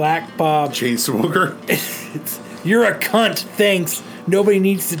 black bob. Chain smoker. You're a cunt. Thanks. Nobody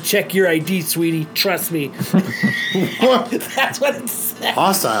needs to check your ID, sweetie. Trust me. What? That's what it said,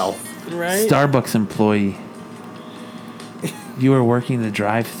 Hostile. right? Starbucks employee. You were working the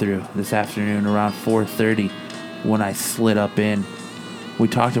drive-thru this afternoon around 4:30 when I slid up in. We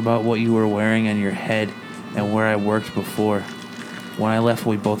talked about what you were wearing on your head and where I worked before. When I left,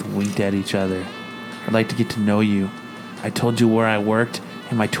 we both winked at each other. I'd like to get to know you. I told you where I worked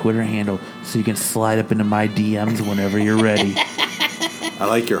and my Twitter handle so you can slide up into my DMs whenever you're ready. I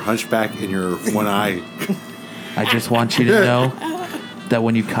like your hunchback and your one eye. I just want you to know that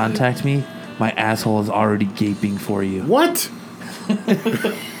when you contact me, my asshole is already gaping for you. What?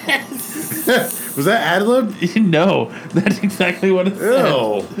 Was that ad-lib? No, that's exactly what it said.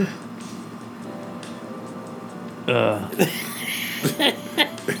 Ew.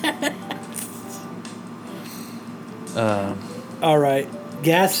 All right.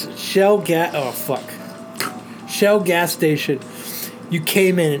 Shell gas station. You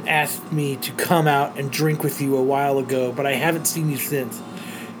came in and asked me to come out and drink with you a while ago, but I haven't seen you since.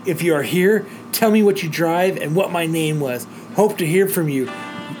 If you are here, tell me what you drive and what my name was. Hope to hear from you.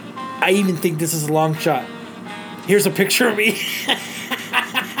 I even think this is a long shot. Here's a picture of me.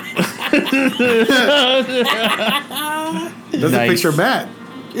 That's a picture of Matt.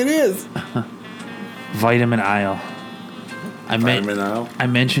 It is. Vitamin aisle. Vitamin aisle. I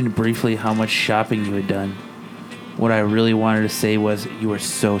mentioned briefly how much shopping you had done. What I really wanted to say was you were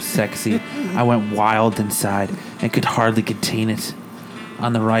so sexy. I went wild inside and could hardly contain it.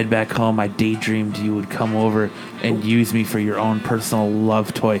 On the ride back home, I daydreamed you would come over and use me for your own personal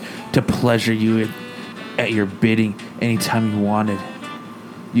love toy to pleasure you at your bidding anytime you wanted.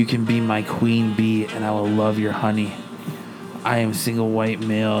 You can be my queen bee and I will love your honey. I am single white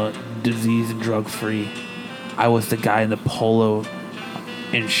male, disease and drug free. I was the guy in the polo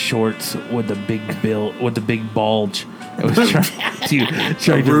in shorts with the big bulge. I was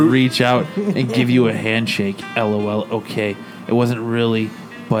trying to reach out and give you a handshake. LOL. Okay, it wasn't really,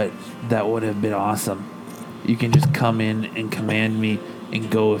 but that would have been awesome. You can just come in and command me and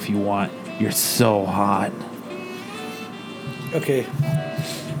go if you want. You're so hot. Okay.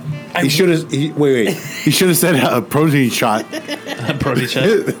 He should have. Wait. He should have said a protein shot. Protein shot.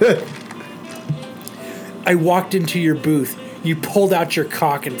 I walked into your booth. You pulled out your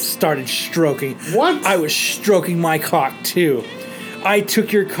cock and started stroking. What? I was stroking my cock too. I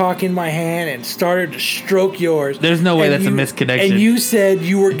took your cock in my hand and started to stroke yours. There's no way And that's a misconnection. And you said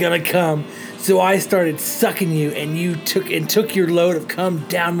you were gonna come, so I started sucking you, and you took your load of cum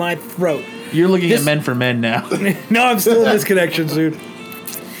down my throat. You're looking at Men for Men now. No, I'm still in misconnections, dude.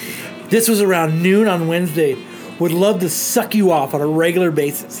 This was around noon on Wednesday. Would love to suck you off on a regular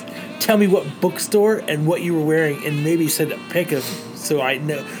basis. Tell me what bookstore and what you were wearing, and maybe send a pic so I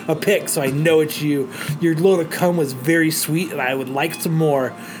know it's you. Your load of cum was very sweet, and I would like some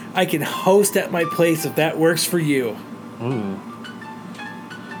more. I can host at my place if that works for you. Ooh.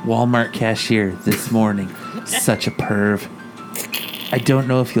 Walmart cashier this morning. Such a perv. I don't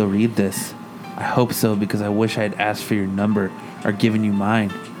know if you'll read this. I hope so because I wish I had asked for your number or given you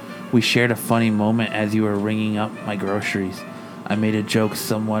mine. We shared a funny moment as you were ringing up my groceries. I made a joke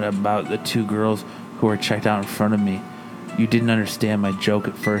somewhat about the two girls who were checked out in front of me. You didn't understand my joke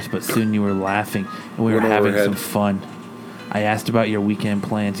at first, but soon you were laughing and we were having some fun. I asked about your weekend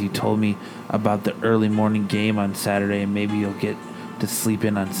plans. You told me about the early morning game on Saturday and maybe you'll get to sleep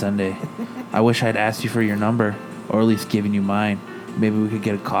in on Sunday. I wish I'd asked you for your number or at least given you mine. Maybe we could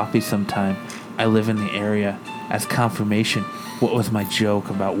get a coffee sometime. I live in the area. As confirmation, what was my joke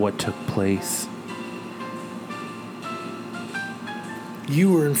about what took place?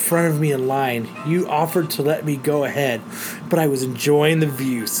 You were in front of me in line. You offered to let me go ahead, but I was enjoying the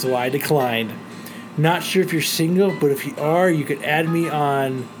view, so I declined. Not sure if you're single, but if you are, you could add me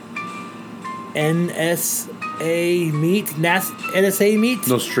on NSA Meet?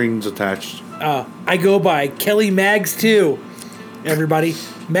 No strings attached. I go by Kelly Mags too. Everybody,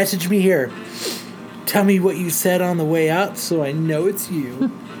 message me here. Tell me what you said on the way out so I know it's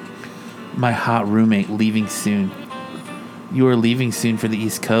you. My hot roommate leaving soon. You are leaving soon for the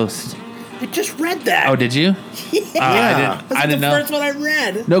East Coast. I just read that. Oh, did you? Yeah. That's I didn't the know. first one I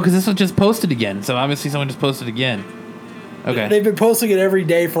read. No, because this was just posted again. So obviously someone just posted again. Okay. They've been posting it every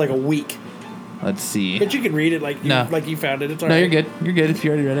day for like a week. Let's see. But you can read it like No. you found it. It's all No, right. you're good. You're good if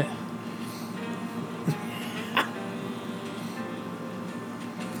you already read it.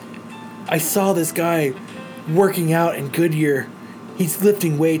 I saw this guy working out in Goodyear. He's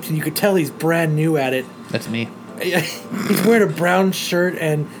lifting weights, and you could tell he's brand new at it. That's me. He's wearing a brown shirt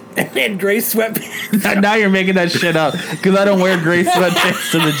and and gray sweatpants. Now you're making that shit up because I don't wear gray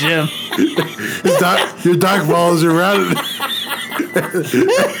sweatpants to the gym. Your dog follows you around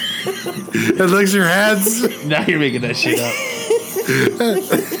and licks your hands. Now you're making that shit up.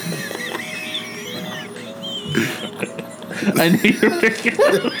 I knew you were making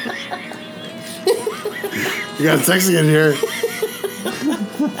it up. You got sexy in here.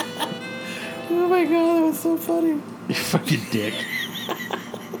 Oh my god, that was so funny. You fucking dick.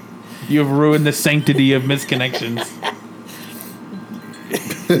 You have ruined the sanctity of misconnections.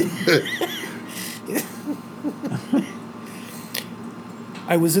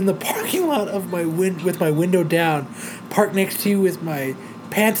 I was in the parking lot of with my window down, parked next to you with my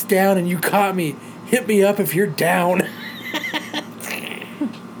pants down, and you caught me. Hit me up if you're down.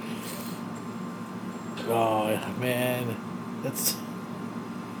 Oh man, that's.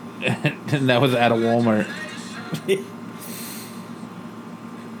 And that was at a Walmart.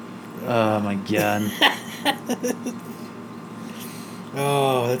 Oh my god.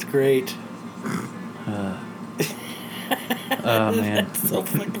 Oh, that's great. Oh man. That's so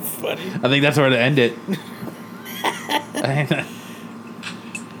fucking funny. I think that's where to end it. I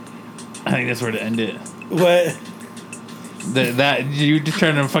think that's where to end it. What? That you just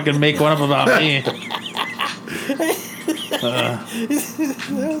trying to fucking make one up about me.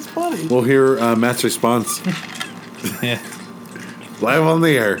 That was funny. We'll hear Matt's response Yeah. live on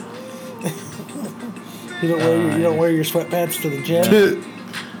the air. You don't wear your sweatpants to the gym.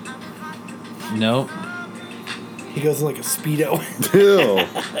 Nope. He goes in like a Speedo. Ew.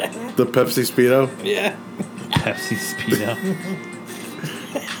 The Pepsi Speedo. Yeah. Pepsi Speedo.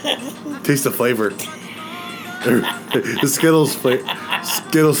 Taste the flavor. The Skittles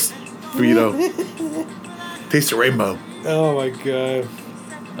Speedo. Taste the rainbow. Oh my god.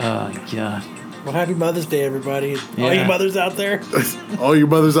 Oh god. Well, happy Mother's Day, everybody. All Yeah. you mothers out there. All you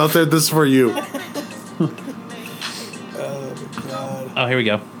mothers out there, this is for you. Oh my god. Oh, here we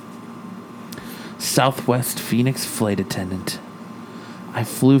go. Southwest Phoenix flight attendant. I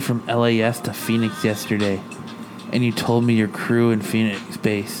flew from LAS to Phoenix yesterday, and you told me your crew in Phoenix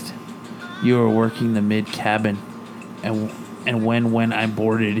based. You were working the mid cabin, and when I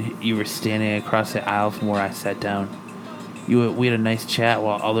boarded, you were standing across the aisle from where I sat down. We had a nice chat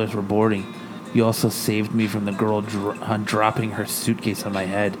while others were boarding. You also saved me from the girl dropping her suitcase on my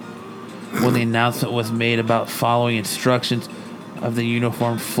head. When the announcement was made about following instructions of the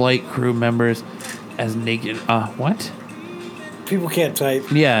uniformed flight crew members as naked... what? People can't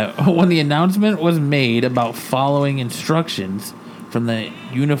type. Yeah, when the announcement was made about following instructions from the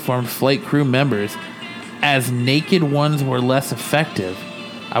uniformed flight crew members as naked ones were less effective,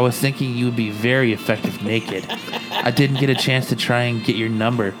 I was thinking you would be very effective naked. I didn't get a chance to try and get your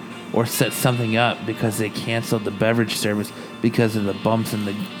number or set something up because they canceled the beverage service because of the bumps and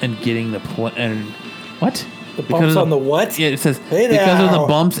getting the what? The bumps on the what? Yeah, it says Hey because of the now.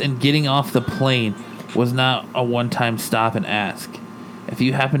 bumps and getting off the plane was not a one-time stop and ask. If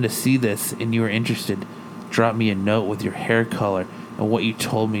you happen to see this and you are interested, drop me a note with your hair color and what you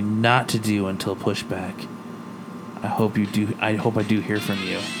told me not to do until pushback. I hope you do. I hope I do hear from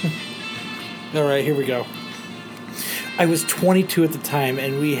you. All right, here we go. I was 22 at the time,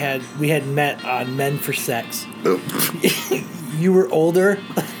 and we had met on Men for Sex. You were older,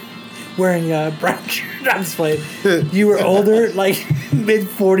 wearing a brown shirt. I'm just playing. You were older, like mid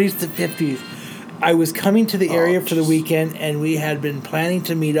 40s to 50s. I was coming to the area for the weekend, and we had been planning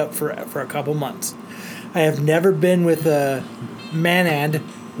to meet up for a couple months. I have never been with a Manand.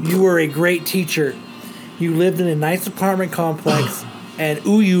 You were a great teacher. You lived in a nice apartment complex, and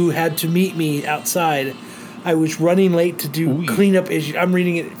Uyu had to meet me outside. I was running late to do Uyu. cleanup issues. I'm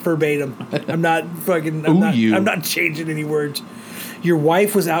reading it verbatim. I'm not fucking. Uyu. I'm not changing any words. Your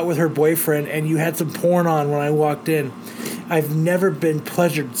wife was out with her boyfriend, and you had some porn on when I walked in. I've never been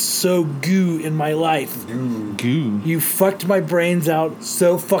pleasured so goo in my life. Goo. You fucked my brains out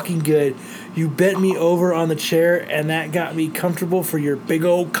so fucking good. You bent me over on the chair, and that got me comfortable for your big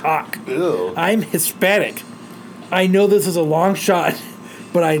old cock. Ew. I'm Hispanic. I know this is a long shot,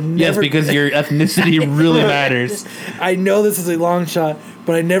 but I never... Yes, because your ethnicity really matters. I know this is a long shot,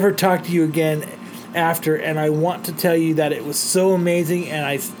 but I never talked to you again after, and I want to tell you that it was so amazing, and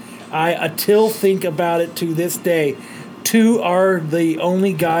I still think about it to this day. You are the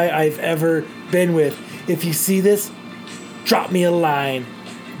only guy I've ever been with. If you see this, drop me a line.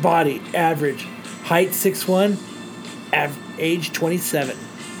 Body, average. Height, 6'1", age 27.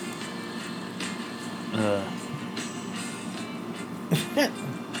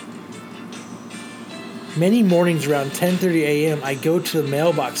 Many mornings around 10:30 a.m., I go to the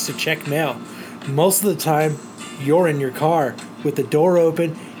mailbox to check mail. Most of the time, you're in your car with the door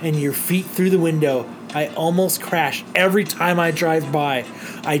open and your feet through the window. I almost crash every time I drive by.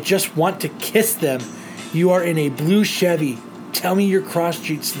 I just want to kiss them. You are in a blue Chevy. Tell me your cross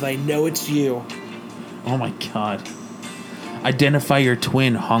street so that I know it's you. Oh my god. Identify your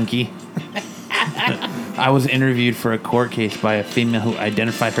twin, honky. I was interviewed for a court case by a female who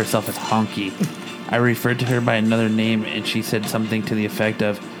identified herself as honky. I referred to her by another name and she said something to the effect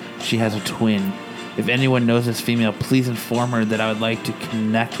of, she has a twin. If anyone knows this female, please inform her that I would like to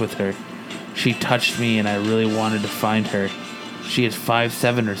connect with her. She touched me and I really wanted to find her. She is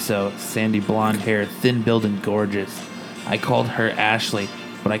 5'7" or so, sandy blonde hair, thin build and gorgeous. I called her Ashley,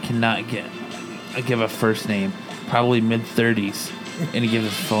 but I cannot give a first name. Probably mid-30s. And he gives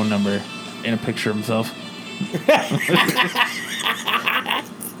his phone number and a picture of himself.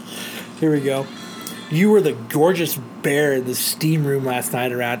 Here we go. You were the gorgeous bear in the steam room last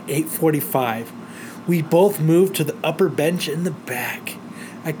night around 8:45. We both moved to the upper bench in the back.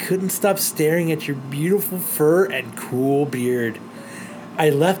 I couldn't stop staring at your beautiful fur and cool beard. I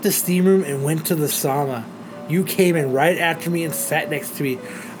left the steam room and went to the sauna. You came in right after me and sat next to me.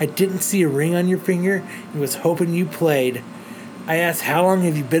 I didn't see a ring on your finger and was hoping you played. I asked, how long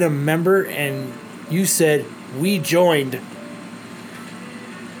have you been a member? And you said, we joined.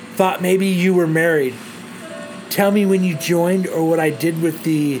 Thought maybe you were married. Tell me when you joined or what I did with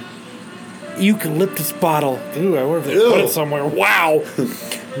the eucalyptus bottle. Ooh, I wonder if they put it somewhere. Wow.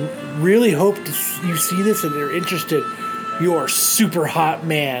 Really hope you see this and are interested. You're a super hot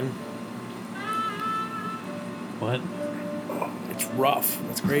man. What? Oh, it's rough.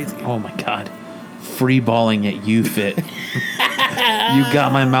 That's crazy. Oh my god. Free balling at YouFit. You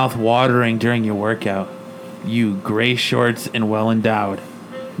got my mouth watering during your workout. You gray shorts and well endowed.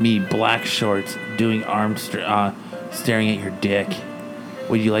 Me black shorts doing staring at your dick.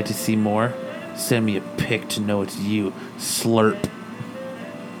 Would you like to see more? Send me a pic to know it's you. Slurp.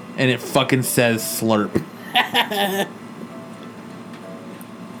 And it fucking says slurp.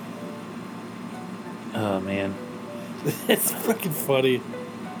 Oh man. That's fucking funny.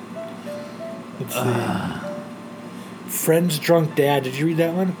 Let's see. Friend's drunk dad. Did you read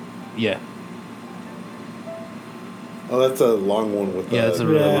that one? Yeah. Oh, that's a long one with Yeah, that's a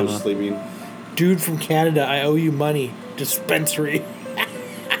really long one. sleeping. Dude from Canada, I owe you money. Dispensary.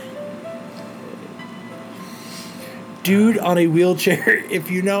 Dude on a wheelchair, if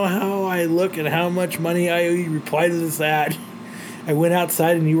you know how I look and how much money I owe you, reply to this ad. I went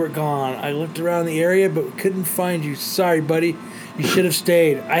outside and you were gone. I looked around the area but couldn't find you. Sorry, buddy. You should have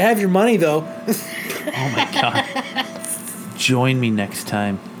stayed. I have your money, though. Oh my god. Join me next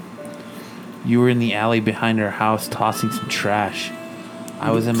time. You were in the alley behind our house tossing some trash. I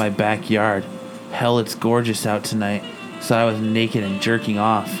was in my backyard. Hell, it's gorgeous out tonight, so I was naked and jerking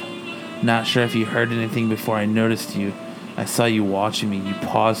off. Not sure if you heard anything before I noticed you. I saw you watching me. You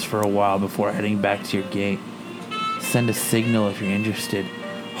paused for a while before heading back to your gate. Send a signal if you're interested.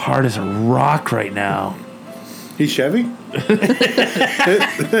 Hard as a rock right now. He's Chevy?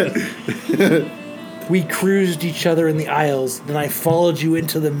 We cruised each other in the aisles, then I followed you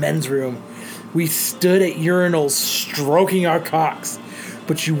into the men's room. We stood at urinals stroking our cocks,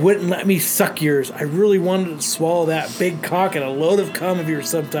 but you wouldn't let me suck yours. I really wanted to swallow that big cock and a load of cum of yours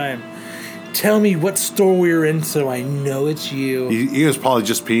sometime. Tell me what store we were in so I know it's you. He was probably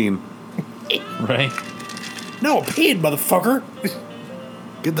just peeing. Right? No, I'm peeing, motherfucker.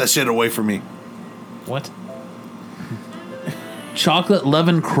 Get that shit away from me. What? Chocolate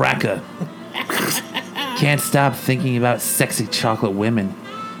loving cracker. Can't stop thinking about sexy chocolate women.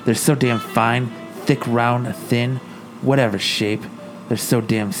 They're so damn fine, thick, round, thin, whatever shape. They're so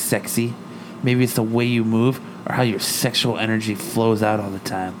damn sexy. Maybe it's the way you move or how your sexual energy flows out all the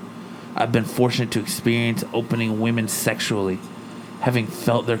time. I've been fortunate to experience opening women sexually, having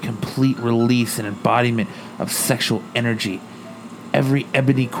felt their complete release and embodiment of sexual energy. Every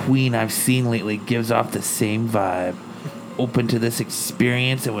ebony queen I've seen lately gives off the same vibe. Open to this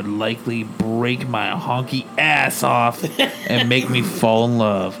experience and would likely break my honky ass off and make me fall in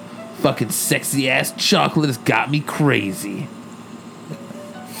love. Fucking sexy ass chocolate has got me crazy.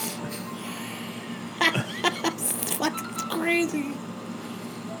 Fucking crazy.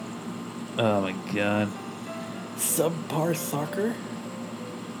 Oh my god. Subpar soccer?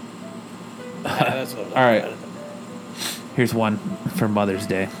 That's what All right. Here's one for Mother's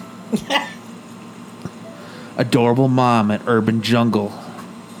Day. Adorable mom at Urban Jungle.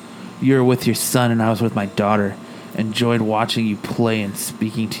 You were with your son and I was with my daughter. Enjoyed watching you play and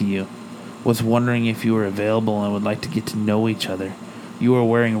speaking to you. Was wondering if you were available and would like to get to know each other. You were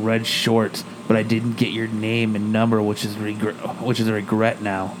wearing red shorts, but I didn't get your name and number, which is a regret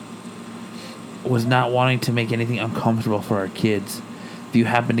now. Was not wanting to make anything uncomfortable for our kids. If you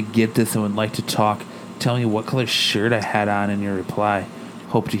happen to get this and would like to talk, tell me what color shirt I had on in your reply.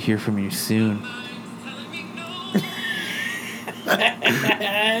 Hope to hear from you soon.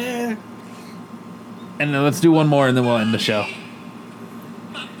 And then let's do one more and then we'll end the show.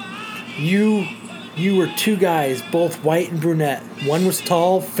 You were two guys, both white and brunette. One was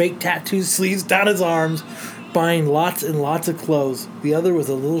tall, fake tattoo sleeves down his arms, buying lots and lots of clothes. The other was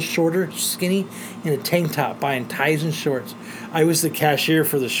a little shorter, skinny, in a tank top, buying ties and shorts. I was the cashier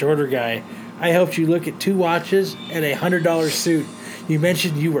for the shorter guy. I helped you look at 2 watches and a $100 suit. You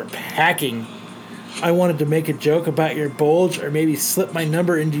mentioned you were packing. I wanted to make a joke about your bulge or maybe slip my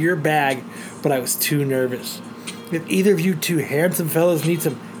number into your bag, but I was too nervous. If either of you two handsome fellas need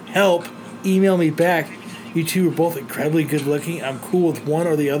some help, email me back. You two are both incredibly good looking. I'm cool with one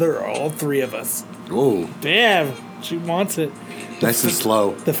or the other or all 3 of us. Oh, Damn, she wants it. nice and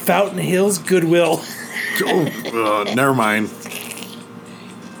slow. The Fountain Hills Goodwill. Never mind.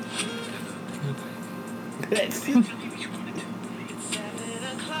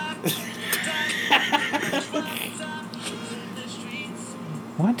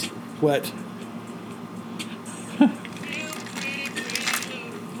 What? What?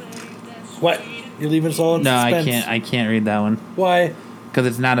 What? You're leaving us all in No, suspense. I can't read that one. Why? Because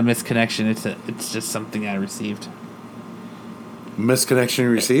it's not a misconnection. It's just something I received.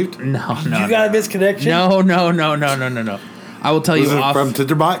 Misconnection received? No. You got a misconnection? No. I will tell Was you it off. from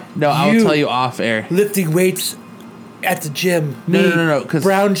Tinderbot? No, I will You- tell you off air. Lifting weights at the gym. No, Me, no, 'cause-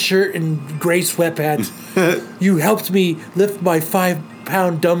 brown shirt and gray sweatpants. You helped me lift my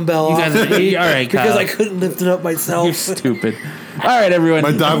 5-pound dumbbell You off guys- me all right, because Kyle. I couldn't lift it up You're myself. stupid. All right, everyone.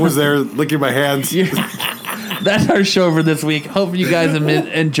 My dog was there licking my hands. That's our show for this week. Hope you guys have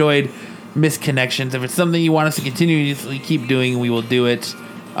enjoyed Misconnections. If it's something you want us to continuously keep doing, we will do it.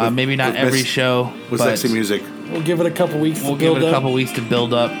 Maybe not with every mis- show, With but sexy music. We'll give it a couple weeks we'll to give build it a up. couple weeks to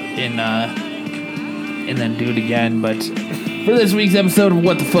build up and then do it again. But for this week's episode of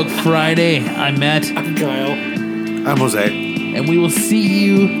What the Fuck Friday, I'm Matt, Kyle. I'm Jose. and we will see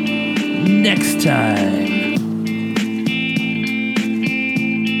you next time.